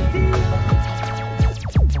criminality.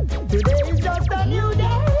 Today is just a new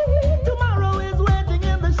day. Tomorrow is waiting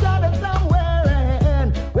in the shadow somewhere.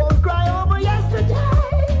 And won't cry over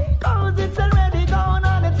yesterday, 'cause it's already gone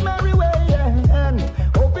on its merry way. And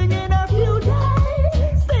hoping in a few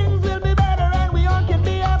days things will be better and we all can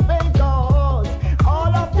be happy. 'Cause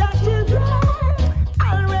all of your children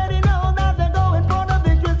already know that they're going for the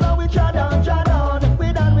victory. So we tread on. We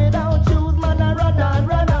done without shoes, man, I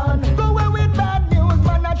run on. Go away with bad news,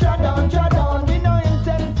 man, I tread on. We no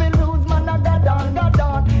intent to lose, man, I got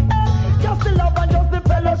on. Just the love and just the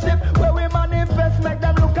fellowship where we manifest, make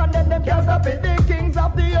them look and then them can't stop it. The kings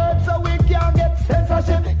of the earth, so we can't get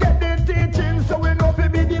censorship. Get the teaching, so we know we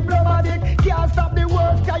be diplomatic. Can't stop the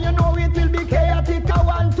words, 'cause you know it will be chaotic. A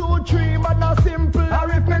 1, 2, 3, but not simple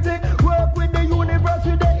arithmetic. Work with the universe,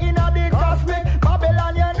 with the inner the cosmic.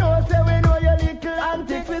 Babylon, you know, say we know your little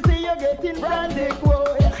antics. We see you getting frantic, whoa.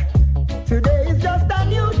 Today is just a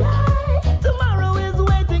new day. Tomorrow is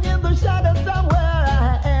waiting in the shadow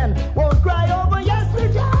somewhere. And won't cry over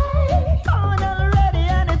yesterday. Gone already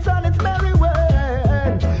and it's on its merry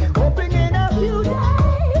way. Hoping in a few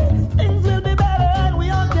days things will be better and we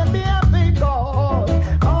all can be happy. 'Cause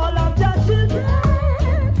all of your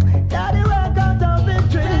children got the work out of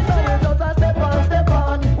victory. So we just a step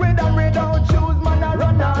on. We done without shoes, man, I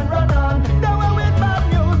run on. Now we with bad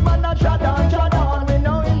news, man, I tread on. We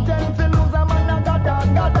no intent to lose a man, I got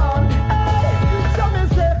on. Hey, so me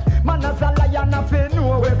say, man, as a lion, I feel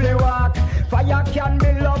know where we walk. Fire can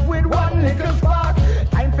be love with one little spark.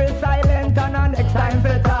 Time for silent and the next time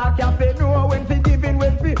for talk. You feel know when to give in,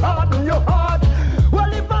 when to harden your heart.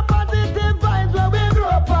 Well, if a positive vibes where we grow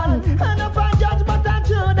up on, and if I judge but I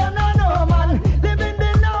show them no man.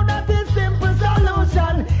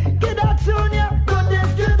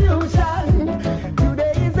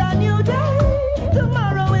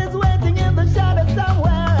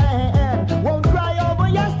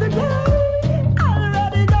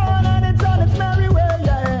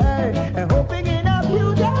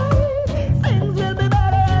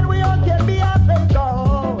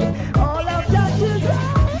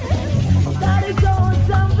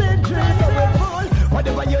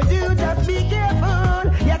 do, just be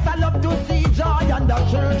careful. Yes, I love to see joy and the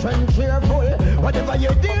children cheerful. Whatever you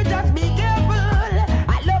do, just be careful.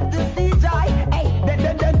 I love to see joy. Hey,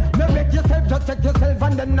 then, no wreck yourself, just check yourself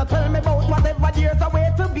and then no tell me about whatever. There's a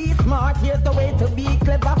way to be smart, here's the way to be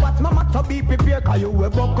clever. What's my motto? Be prepared, cause you will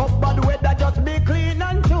buck up bad weather. Just be clean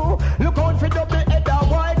and true. Look out for double header.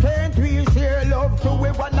 Why can't we share love to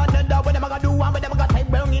with one another? What am I gonna do? What am I gonna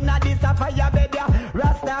take down in this fire bed?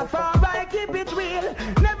 Rastafari, keep it real.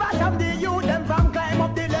 Never stop the youth them from climb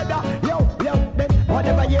up the ladder. Yo, then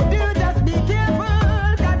whatever you do, just be careful.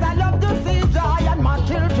 Cause I love to see joy and my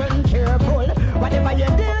children cheerful. Whatever you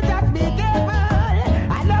do, just be careful.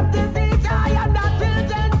 I love to see joy and the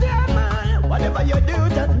children cheerful. Whatever you do,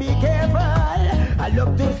 just be careful. I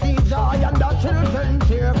love to see joy and the children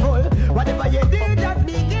cheerful. Whatever you do, just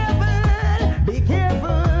be careful. Be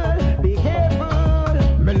careful, be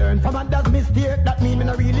careful. Me learn from others' mistake. That mean me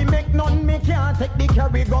no really make none. Me can't take the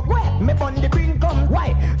carry go. Why? Me bun the bring come.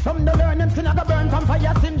 Why? Some no learn them still a go burn from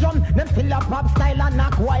fire syndrome. Them still a pop style and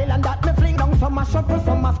knock wild. And that me fling down some a shuffle,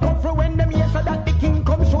 some a scuffle. When them hear so that the king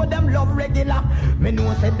come show them love regular. Me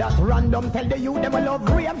know say that's random. Tell the youth them a love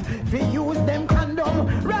rave. Fi use them condom.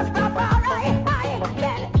 Rastafari,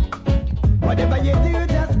 whatever you do,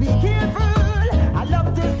 just be careful. I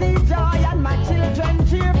love to see joy and my children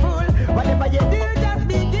cheerful. Whatever you do, just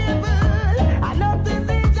be careful. I love to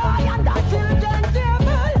see joy and the children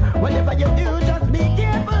cheerful. Whatever you do, just be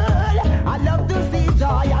careful. I love to see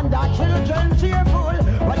joy and the children cheerful.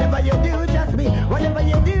 Whatever you do, just be. Whatever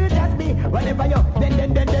you do, just be. Whatever you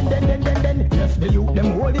then. Yes, the youth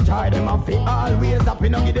them hold the joy. Them have to always happy.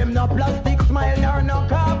 No give them no plastic smile nor no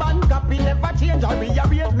carbon copy. Never change or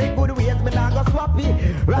rearrange. Make good ways. Me nah go swappy.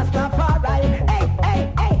 Rastafari, hey.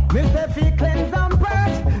 Me say fi cleanse and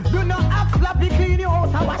purge. Do not act sloppy. Clean your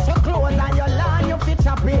house and wash your clothes and your lawn. You fit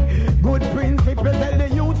choppy. Good principle. Tell the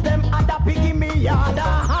youth them adapt. Give me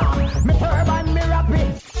yada. Me turban, me rappy.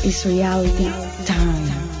 It's reality time.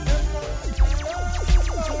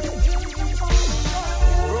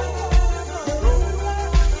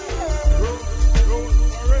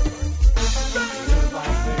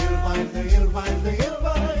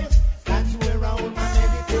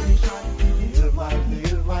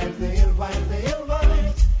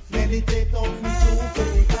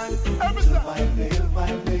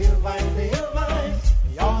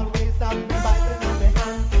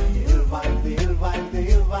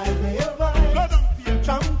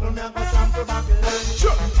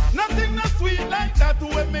 Nothing not sweet like that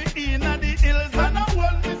when me in the hills and I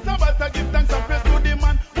want me Sabbath give thanks and praise to the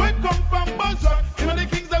man when come from Buzzard. You know the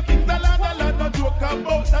kings of kings, the lord, no joke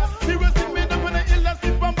about that. He will sing me down on the hill and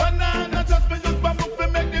sleep on banana. Just me use bamboo to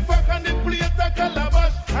make the fuck and the plate a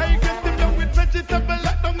calabash. I get him down with vegetable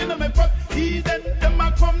like down in my pot. He then them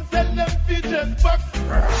a come tell them fi just fuck. The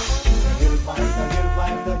hill vibes, the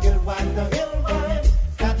hill vibes, the hill vibes.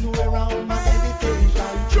 That's where all my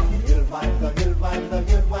meditation. The hill vibes, the hill vibes, the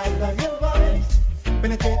hill vibes, the hill vibes.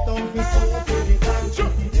 Penetrate on me soul to the time. The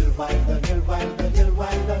hill vibes, the hill vibes, the hill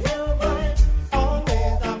vibes, the hill vibes.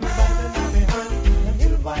 Always have me vibing on me hand. The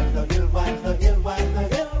hill vibes, the hill vibes, the hill vibes, the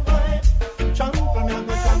hill vibes. Trample me on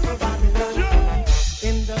the trample Babylon.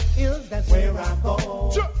 In the hills, that's where I go.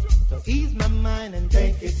 So ease my mind and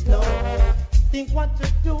take it slow. Think what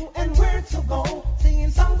to do and where to go. Singing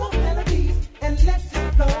songs of melodies and let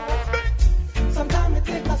it flow. Sometimes it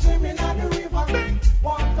take a swimming on the river.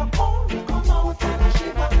 Water cold, we come out and a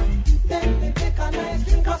shiver. Then we take a nice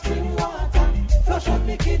drink of spring water. Flush out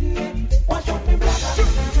me kidney, wash out me bladder. The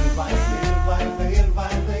hill vibes, the hill vibes, the hill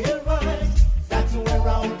vibes, the hill vibes. That's where I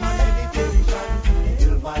want my meditation. The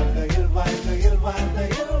hill vibes, the hill vibes, the hill vibes, the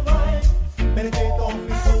hill vibes. Meditate on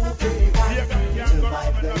me soul to the vibes. The hill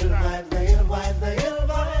vibes, the hill vibes, the hill vibes, the hill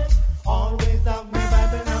vibes. Always have me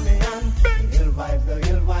vibing on me hand. The hill vibes, the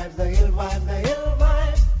hill vibes, the hill vibes, the hill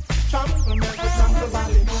vibes. Trample me, trample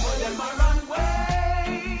valley. Them a run way,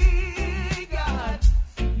 God.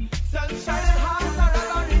 Sunshine and hearts are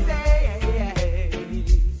around the day.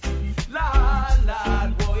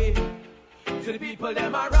 Lord, boy. To the people,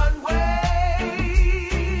 them a run way,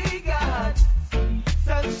 God.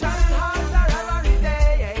 Sunshine and hearts are around the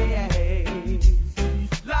day.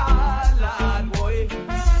 Lord, boy.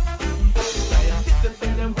 Scientists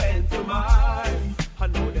say them went to Mars. I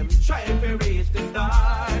know them trying to reach the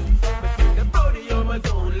stars. But think the podium was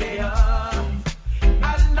only up.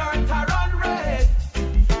 And Earth are on red.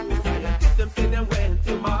 The scientists say them went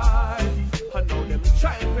to Mars. I know them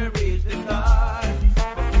trying to reach the stars.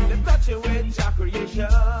 But think them touching with Jah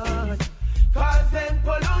creation.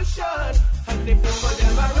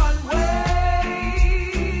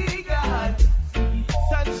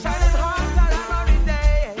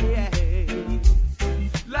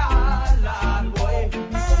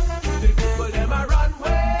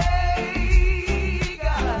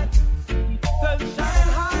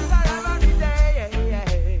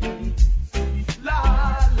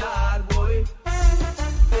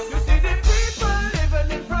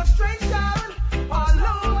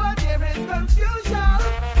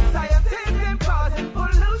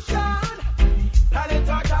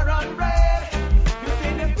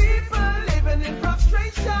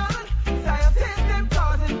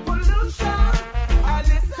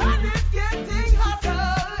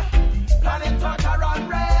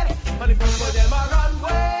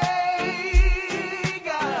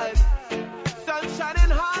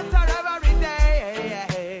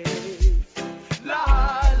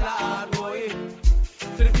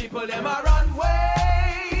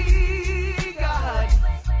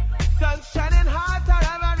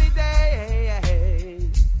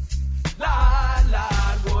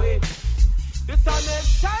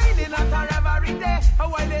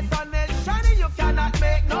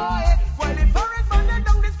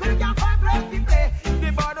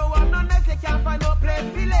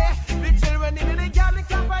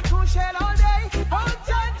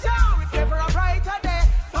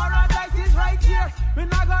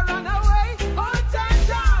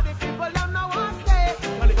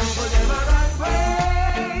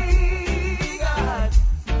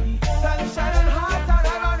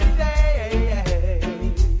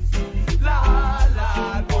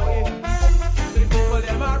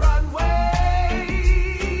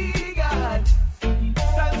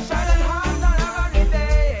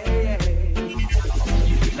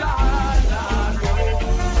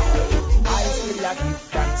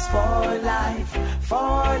 life, for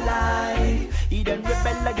life. He then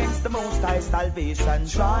rebel against the Most High, salvation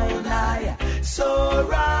drawing nigh. So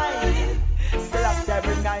right, still have to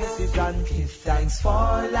bring ices and give thanks for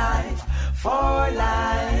life,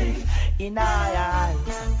 in our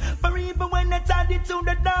eyes. But even when it's added to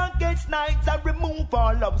the darkest nights, I remove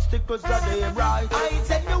all obstacles of the right. I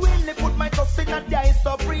genuinely put my trust in a the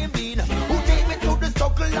supreme being who take me through the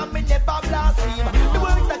struggle and me never blaspheme. The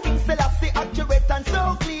words of King Selassie accurate and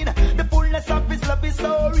so clean. The fullness of his love is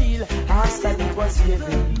so real. I said it was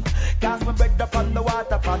living. Cast my bread upon the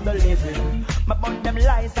water for the living. My bun them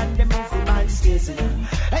lies and them easy man skizzy.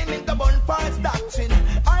 I make the bun parts doctrine.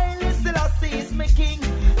 I listen Selassie is my king.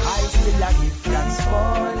 I still a give thanks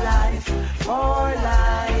for life, for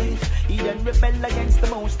life. He then rebel against the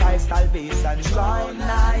Most High, salvation drawing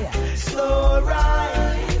nigh. So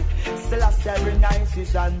right, still I say bring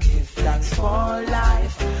ices and give thanks for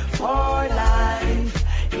life,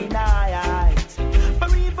 in our eyes.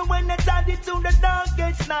 But even when it's added to the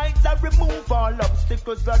darkest nights, I remove all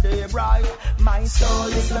obstacles of the bright. My soul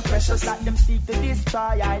is so precious that them seek to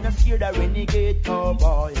destroy. I not scared of renegade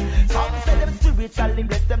cowboy. Some say them spiritually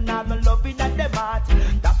blessed, them not no loving at them heart.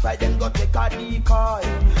 That's why them go take a decoy.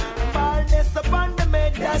 Baldness upon the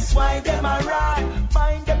head, that's why them are right.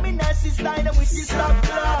 Find them in a system with this love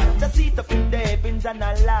blood. Just eat up in the heavens and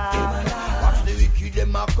Allah. Watch the wicked,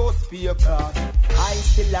 them a cause for your God. I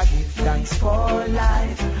still a give thanks for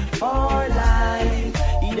life, for life.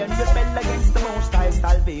 He then rebel against the Most High,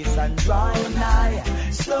 salvation drawing nigh.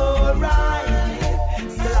 So right,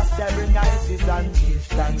 still I say bring ices and give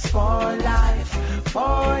thanks for life,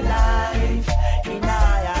 in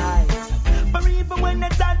our eyes. But even when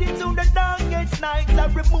it's added to the darkest nights, I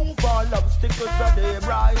remove all obstacles of the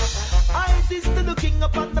bright. I is to the King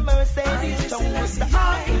upon the Mercedes stone with the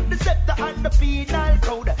eye, the scepter and the penal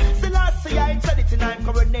code. Selassie I said it in I'm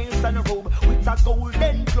coronation robe with a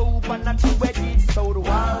golden globe and a two-edged sword.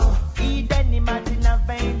 Wow, he then imagine a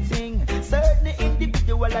vain thing. Certain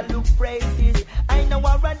individual I look praises. I know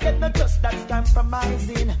I run them not just that's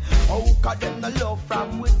compromising. Oh, God, them the love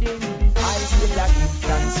from within. I still a give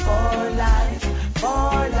thanks for life,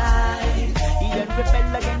 He then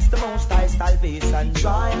rebel against the Most High, salvation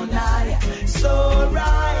drawing nigh. So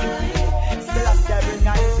right, still a staring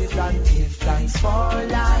ices and give thanks for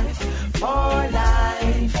life,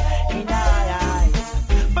 in our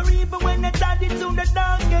eyes. But even when it's added to the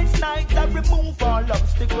darkest night, I remove all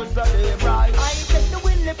obstacles of the bright. I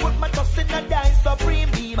genuinely put my trust in a die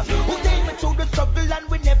supreme beam who take me through the struggle and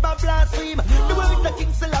we never blaspheme. The words of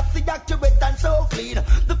King Selassie accurate and so clean.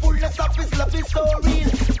 The fullness of his love is so real.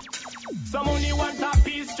 Some only want a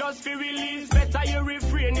piece just for release. Better you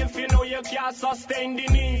refrain if you know you can't sustain the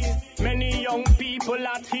needs. Many young people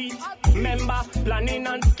at heat. Remember, planning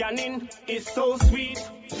and scanning is so sweet.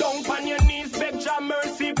 Down on your knees, beg your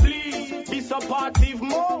mercy, please. Be supportive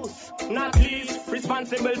most, not least.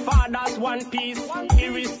 Responsible fathers, one piece.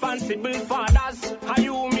 Irresponsible fathers, are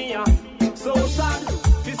you me? So sad,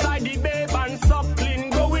 beside the babe and suckling,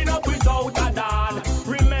 growing up without a dad.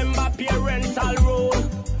 Remember parental role.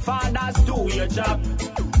 Fathers, do your job.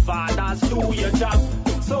 Fathers, do your job.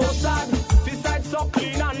 So sad, beside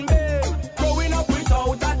suckling and babe, growing up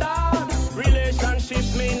without a dad. Relationship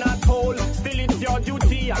may not hold, still it's your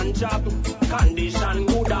duty and job. Condition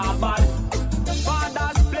good or bad.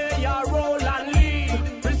 Fathers play a role and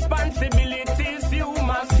lead. Responsibilities you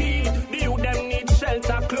must heed. The youth them need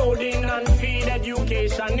shelter, clothing and feed.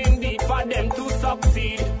 Education indeed for them to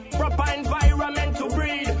succeed. Proper environment to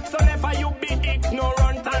breed. So never you be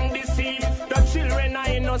ignorant and deceived. The children are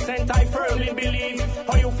innocent, I firmly believe.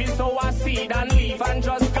 Or you feel so a seed and leave and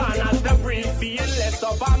just gone as the breeze. Being less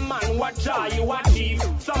of a man, what joy you achieve.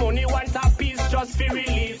 Some only want a piece just for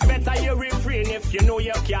release. Better you refrain if you know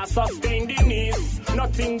you can't sustain the needs.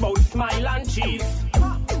 Nothing but smile and cheese.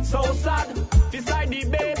 So sad, beside the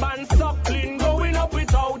babe and suckling, growing up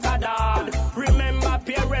without a dad. Remember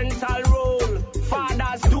parental role.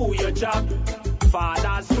 Fathers, do your job.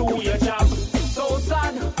 Fathers, do your job. So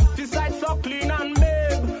sad, beside suckling and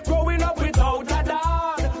babe, growing up without a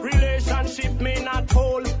dad. Relationship may not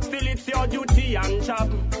hold, still it's your duty and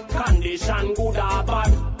job. Condition good or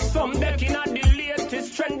bad. Some decking at the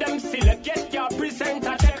latest trend, them still get your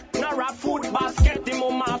presenter check. Nor a food basket, the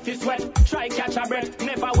mum off is wet. Try catch a breath,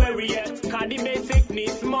 never worry yet. Cause the basic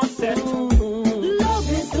needs must set.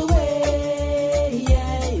 Love is the way,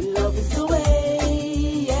 yeah. Love is the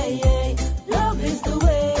way, yeah, yeah. Love is the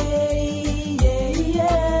way, yeah,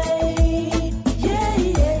 yeah,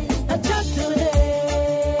 yeah. A job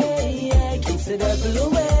today, yeah, keeps the devil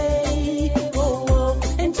away. Oh, oh,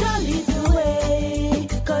 and joy is the way,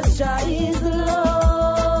 'cause joy is the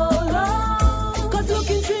Lord.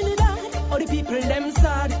 people them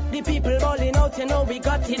sad. The people balling out, you know we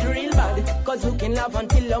got it real bad. Cause looking love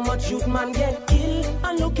until how much youth man get killed.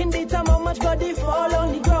 And looking bitter how much body fall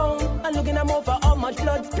on the ground. And looking at more for how much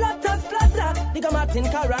blood splatter. Nigga Martin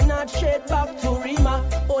Caranat straight back to Rima.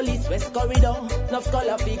 Police West Corridor, enough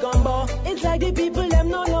scholar fi gumbo. It's like the people them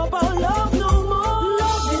no know about love no more.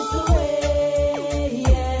 Love is the way,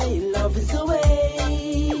 yeah. Love is the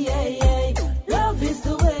way, yeah, yeah. Love is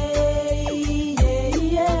the way, yeah,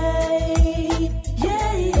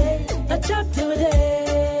 yeah, yeah. A chapter a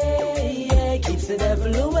day, yeah, keeps the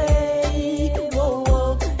devil away, whoa,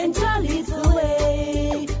 whoa. And Charlie's the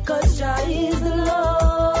way, cause Charlie is the Lord.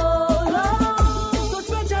 So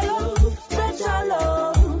spread your love, spread your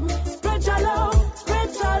love, spread your love,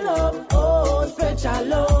 spread your love, oh, spread your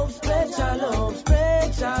love, spread your love,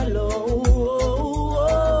 spread your love,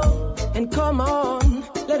 oh. And come on,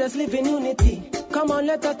 let us live in unity. Come on,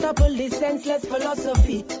 let us topple this senseless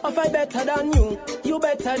philosophy of I better than you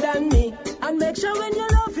better than me. And make sure when you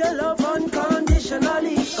love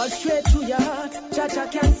unconditionally. Cause straight through your heart, Cha-Cha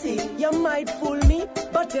can see. You might fool me,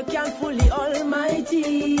 but you can't fool the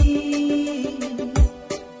Almighty.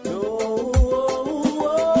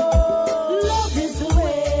 Love is the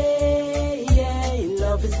way, yeah.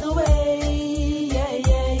 Love is the way, yeah,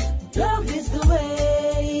 yeah. Love is the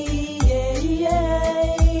way, yeah,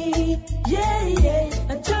 yeah. Yeah, yeah,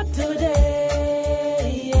 a chop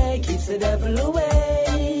today, yeah, keeps the devil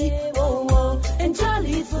away, oh, oh, and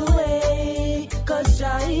Charlie's the way, cause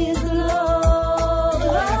Charlie is the Lord.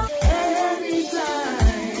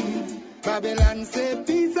 Anytime Babylon say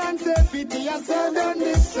peace and safety, I said on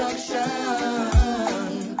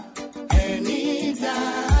destruction.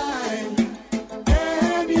 Anytime,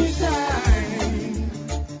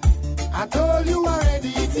 I told you already,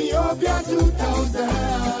 Ethiopia 2000.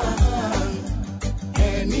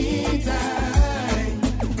 Anytime,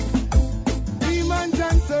 demons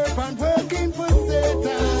and serpents working for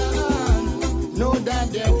Satan. Know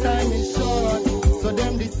that their time is short, so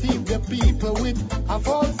them deceive the people with a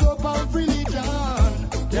false hope of religion.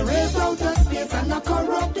 They raise out of space and a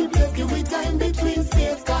corrupt the place. Give we time between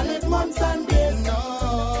states, call it months and days.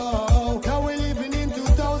 No, now we're living in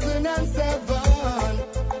 2007.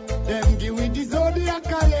 Them give we the zodiac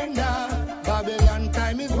calendar. Babylon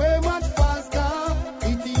time is way much faster.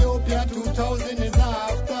 Ethiopia 2000 is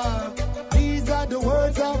after. These are the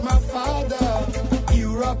words of my father.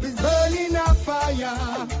 Europe is burning a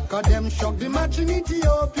fire. Cause them shock the match in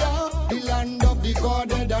Ethiopia. The land of the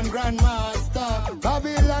godhead and grandmaster.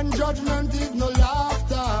 Babylon judgment is no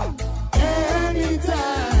laughter.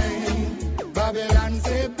 Anytime Babylon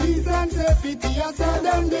say peace and safety, I said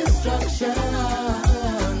and destruction.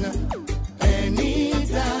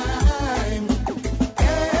 Anytime,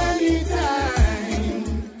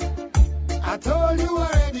 I told you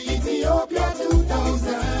already, Ethiopia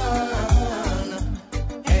 2000.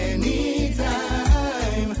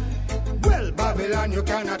 Anytime. Well, Babylon, you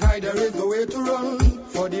cannot hide, there is no way to run.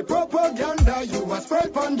 For the propaganda, you must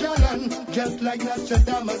spread Panjalan. Just like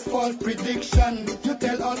Nostradamus' false prediction. You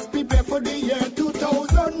tell us prepare for the year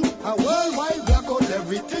 2000. A worldwide blackout,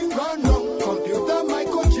 everything gone wrong. Computer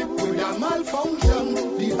microchip with a malfunction.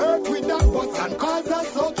 The earth with a bus and cause a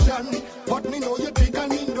suction. But me know you think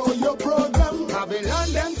and me know your program.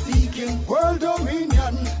 Babylon them seeking world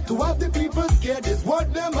dominion. To have the people scared is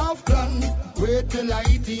what them have planned. Wait till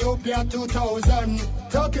Ethiopia 2000.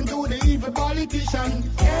 Talking to the evil politician.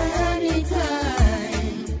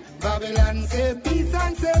 Anytime Babylon say peace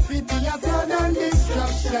and safety, a sudden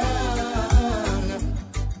destruction.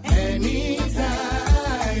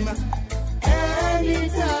 Anytime,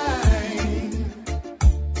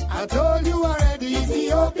 I told you already,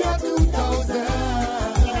 Ethiopia 2000.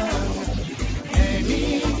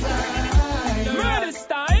 The murder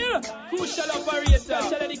style, crucial operator,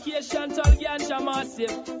 special education to all ganja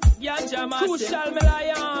massive, crucial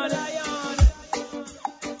lion,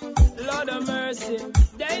 Lord of mercy,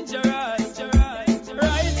 dangerous,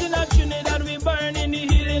 right in a Trinidad we burn in the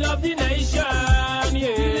healing of the nation,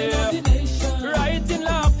 yeah, right in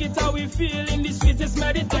Lakita we feel in the sweetest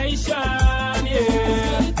meditation,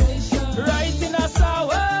 yeah, right in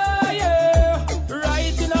Asawa, yeah,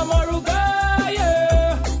 right in Amaruga,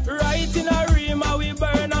 yeah, right in Arima we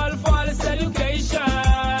burn all false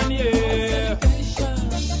education, yeah,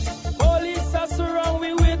 police are surround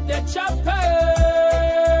we with the chopper,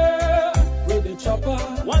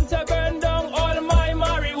 want to burn down all my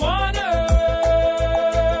marijuana,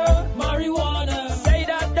 say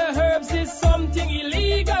that the herbs is something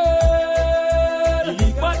illegal.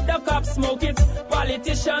 But the cops smoke it,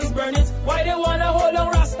 politicians burn it, why they wanna hold on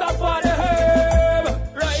Rasta for the herb?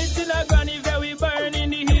 Right in a granny where we burn in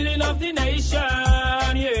the healing of the nation.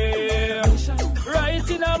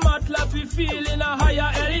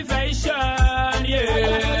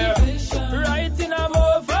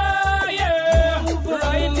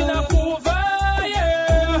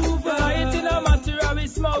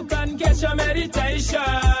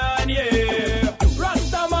 meditation, yeah.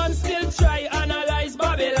 Rasta man still try analyze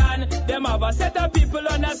Babylon. Them have a set of people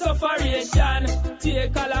on a sufferation.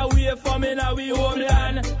 Take all away from in our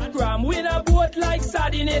homeland. Cram with a boat like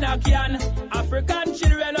sardine in a can. African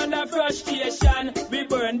children under frustration. We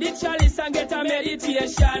burn the chalice and get a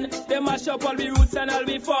meditation. They mash up all the roots and all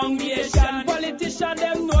the foundation. Politicians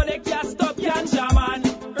them know they can't stop ganja man.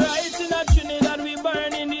 Right in a Trinidad we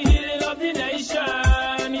burn in the healing of the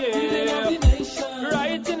nation, yeah.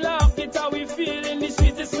 Right in La Okita we feel in the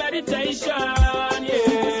sweetest meditation,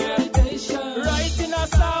 yeah. Right in a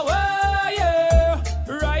Sawa, yeah.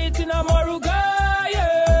 Right in a Moruga,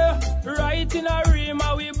 yeah. Right in a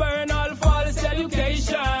Rima we burn all false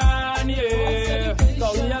education, yeah.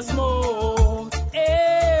 Cause we a smoke,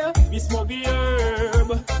 eh. We smoke the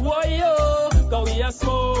herb, whoa yo. Cause we a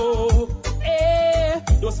smoke, eh.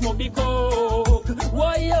 Don't smoke the coke,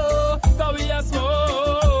 whoa yo. Cause we a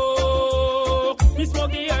smoke, we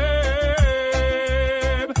smoke the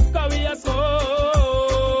herb. Cause we a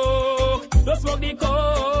smoke, don't smoke the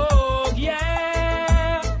coke,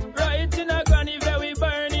 yeah. Right in a granny where we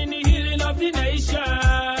burn in the healing of the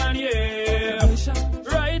nation, yeah.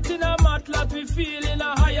 Right in a matlat we feel in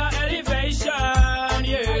a higher elevation,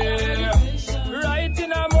 yeah. Right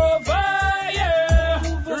in a mova, yeah.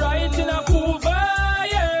 Right in a kuva,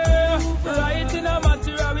 yeah. Right in a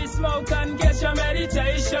material we smoke and get your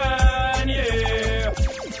meditation, yeah.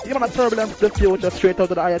 You know, turbulence the future straight out of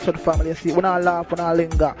the IHL family. You see, when I laugh, when I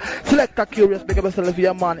linger. Select a Kurious, big up yourself,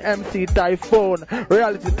 your man, MC Typhoon.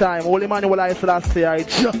 Reality time, Holy Manuel I Selassie,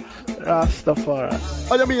 Rastafari.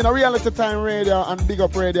 Oh, you mean a Reality Time Radio and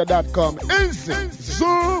BigUpRadio.com. Easy,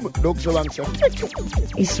 zoom, don't you answer.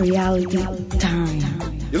 It's reality time.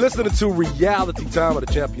 You're listening to Reality Time of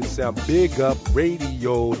the Champion Sound,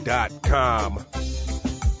 BigUpRadio.com.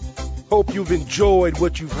 Hope you've enjoyed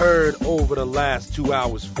what you've heard over the last 2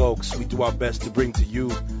 hours, folks. We do our best to bring to you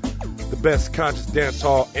the best conscious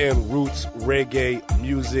dancehall and roots reggae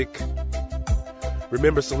music.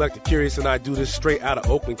 Remember, Selecta Kurious and I do this straight out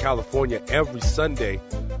of Oakland, California every Sunday.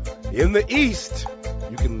 In the East,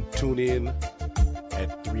 you can tune in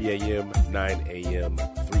at 3 a.m., 9 a.m.,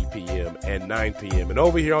 3 p.m., and 9 p.m. And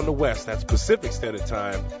over here on the West, that's Pacific Standard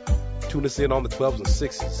Time, tune us in on the 12s and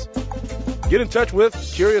 6s. Get in touch with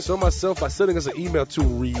Kurious or myself by sending us an email to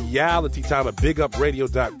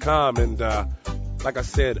realitytime@bigupradio.com. And like I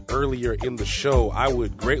said earlier in the show, I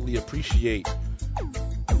would greatly appreciate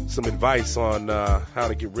some advice on how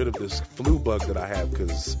to get rid of this flu bug that I have,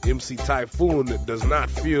 because MC Typhoon does not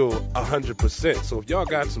feel 100%. So if y'all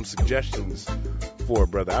got some suggestions for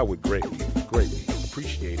it, brother, I would greatly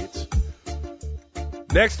appreciate it.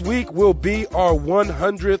 Next week will be our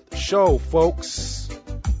 100th show, folks.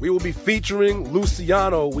 We will be featuring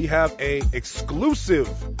Luciano. We have a exclusive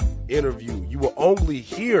interview you will only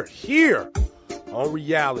hear here on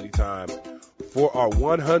Reality Time for our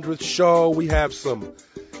 100th show. We have some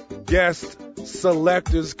guest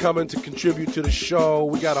selectors coming to contribute to the show.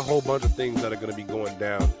 We got a whole bunch of things that are going to be going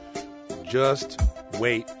down. Just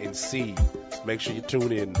wait and see. Make sure you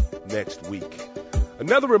tune in next week.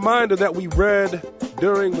 Another reminder that we read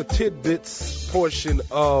during the tidbits portion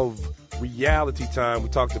of Reality Time, we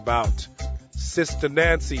talked about Sister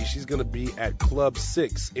Nancy. She's going to be at Club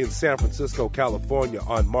 6 in San Francisco, California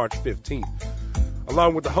on March 15th,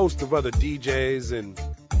 along with a host of other DJs and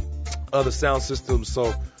other sound systems.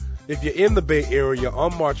 So if you're in the Bay Area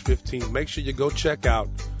on March 15th, make sure you go check out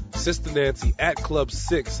Sister Nancy at Club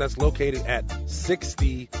 6. That's located at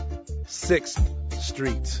 66th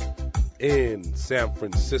Street in San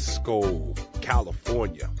Francisco,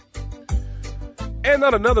 California. And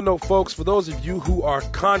on another note, folks, for those of you who are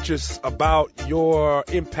conscious about your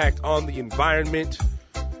impact on the environment,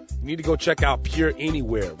 you need to go check out Pure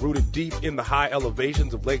Anywhere. Rooted deep in the high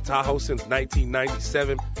elevations of Lake Tahoe since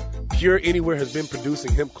 1997, Pure Anywhere has been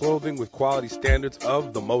producing hemp clothing with quality standards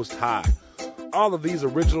of the most high. All of these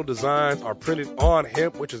original designs are printed on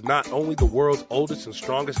hemp, which is not only the world's oldest and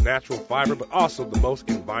strongest natural fiber, but also the most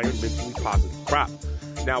environmentally positive crop.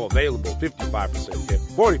 Now available, 55% hemp,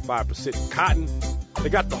 45% cotton. They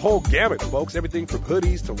got the whole gamut, folks. Everything from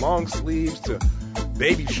hoodies to long sleeves to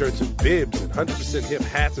baby shirts and bibs and 100% hemp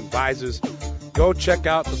hats and visors. Go check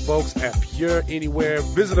out the folks at Pure Anywhere.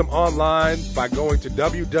 Visit them online by going to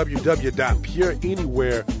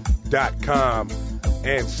www.pureanywhere.com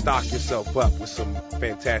and stock yourself up with some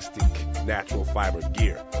fantastic natural fiber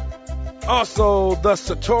gear. Also, the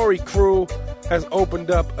Satori crew has opened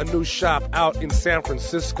up a new shop out in San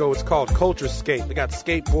Francisco. It's called Culture Skate. They got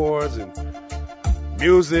skateboards and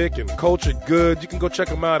music and culture goods. You can go check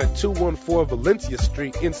them out at 214 Valencia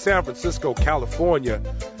Street in San Francisco, California.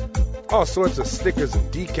 all sorts of stickers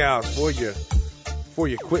and decals for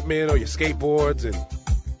your equipment or your skateboards, and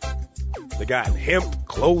they got hemp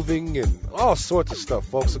clothing and all sorts of stuff,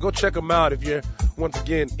 folks. So go check them out if you're, once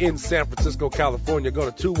again, in San Francisco, California. Go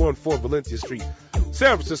to 214 Valencia Street,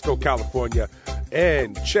 San Francisco, California,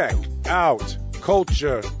 and check out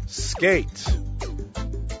Culture Skate.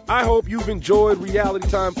 I hope you've enjoyed Reality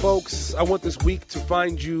Time, folks. I want this week to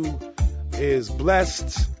find you is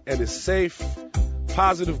blessed and is safe,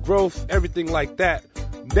 positive growth, everything like that.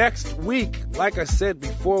 Next week, like I said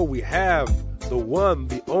before, we have the one,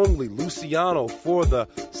 the only Luciano for the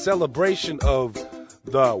celebration of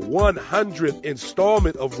the 100th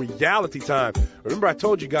installment of Reality Time. Remember, I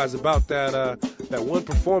told you guys about that one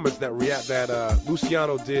performance that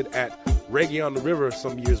Luciano did at Reggae on the River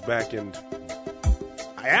some years back, and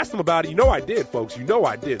I asked him about it. You know I did, folks. You know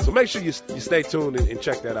I did. So make sure you stay tuned and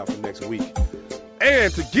check that out for next week.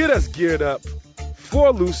 And to get us geared up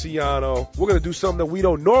for Luciano, we're going to do something that we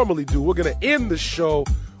don't normally do. We're going to end the show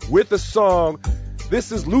with a song.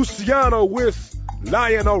 This is Luciano with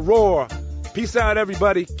Lion or Roar. Peace out,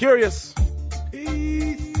 everybody. Kurious.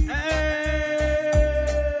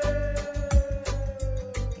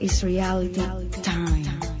 It's reality time.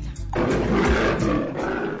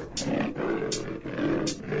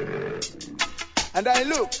 And I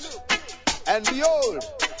looked, and behold,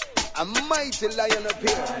 a mighty lion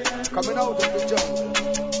appeared, coming out of the jungle,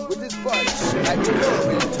 with his voice like a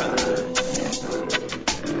roaring,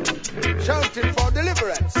 shouting for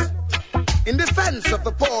deliverance, in defense of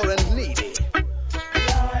the poor and needy.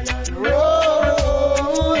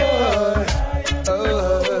 Roar,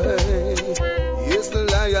 yes, the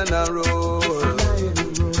lion a roar,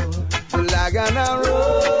 the lion a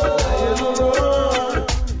roar,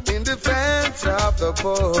 in defense of the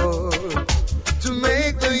poor, to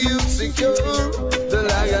make the youth secure. The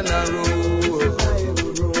lion a roar,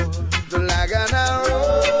 the lion a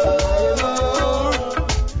roar,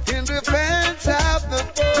 in defense of the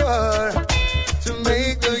poor, to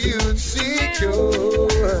make the youth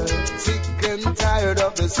secure. Sick and tired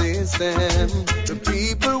of the system, the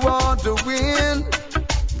people want to win,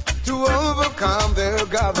 to overcome their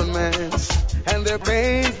governments and their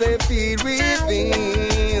pains they feel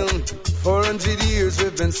within. 400 years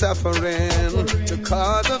we've been suffering the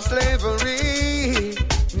cause of slavery.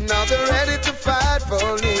 Now they're ready to fight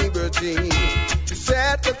for liberty, to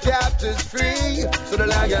set the captives free. So the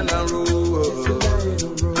lion a roar,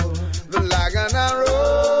 the lion a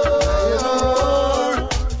roar,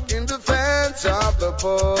 in defense of the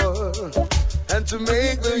poor, and to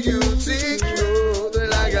make the youth secure. The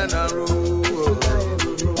lion a roar,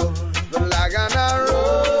 the lion a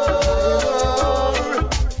roar,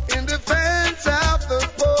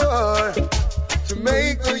 to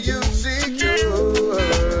make the youth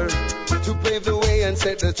secure, to pave the way and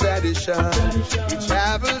set the tradition. He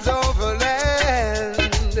travels over land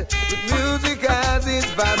with music as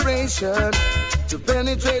its vibration, to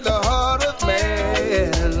penetrate the heart of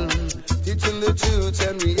man, teaching the truth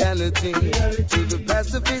and reality to the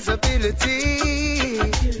best of his ability.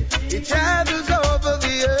 He travels over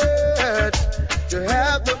the earth to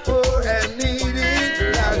help the poor and needy.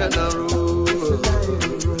 Lion a roar,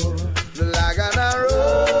 the lion a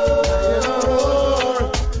roar,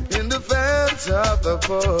 in defense of the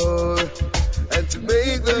poor, and to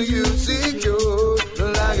make the youth secure. The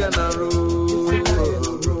lion a roar,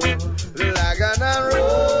 the lion a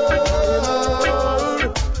roar,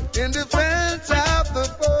 in defense of the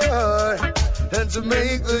poor, and to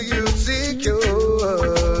make the youth secure.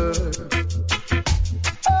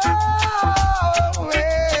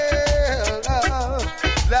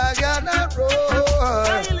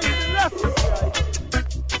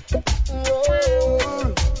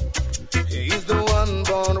 He's the one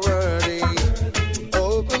born worthy,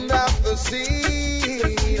 opened up the sea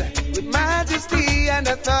with majesty and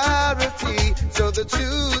authority, so the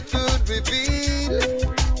truth could reveal.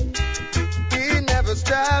 He never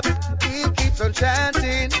stops, he keeps on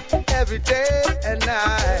chanting every day and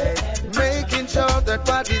night, making sure that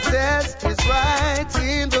what he says is right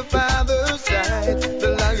in the Father's sight. The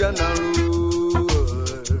lion a roar,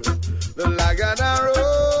 the lion a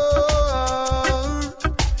roar,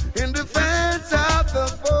 in defense of the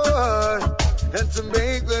poor, and to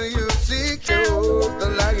make the youth secure. The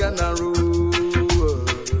lion a roar,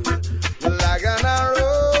 the lion a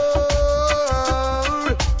roar,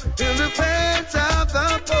 in defense of the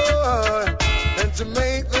poor, and to make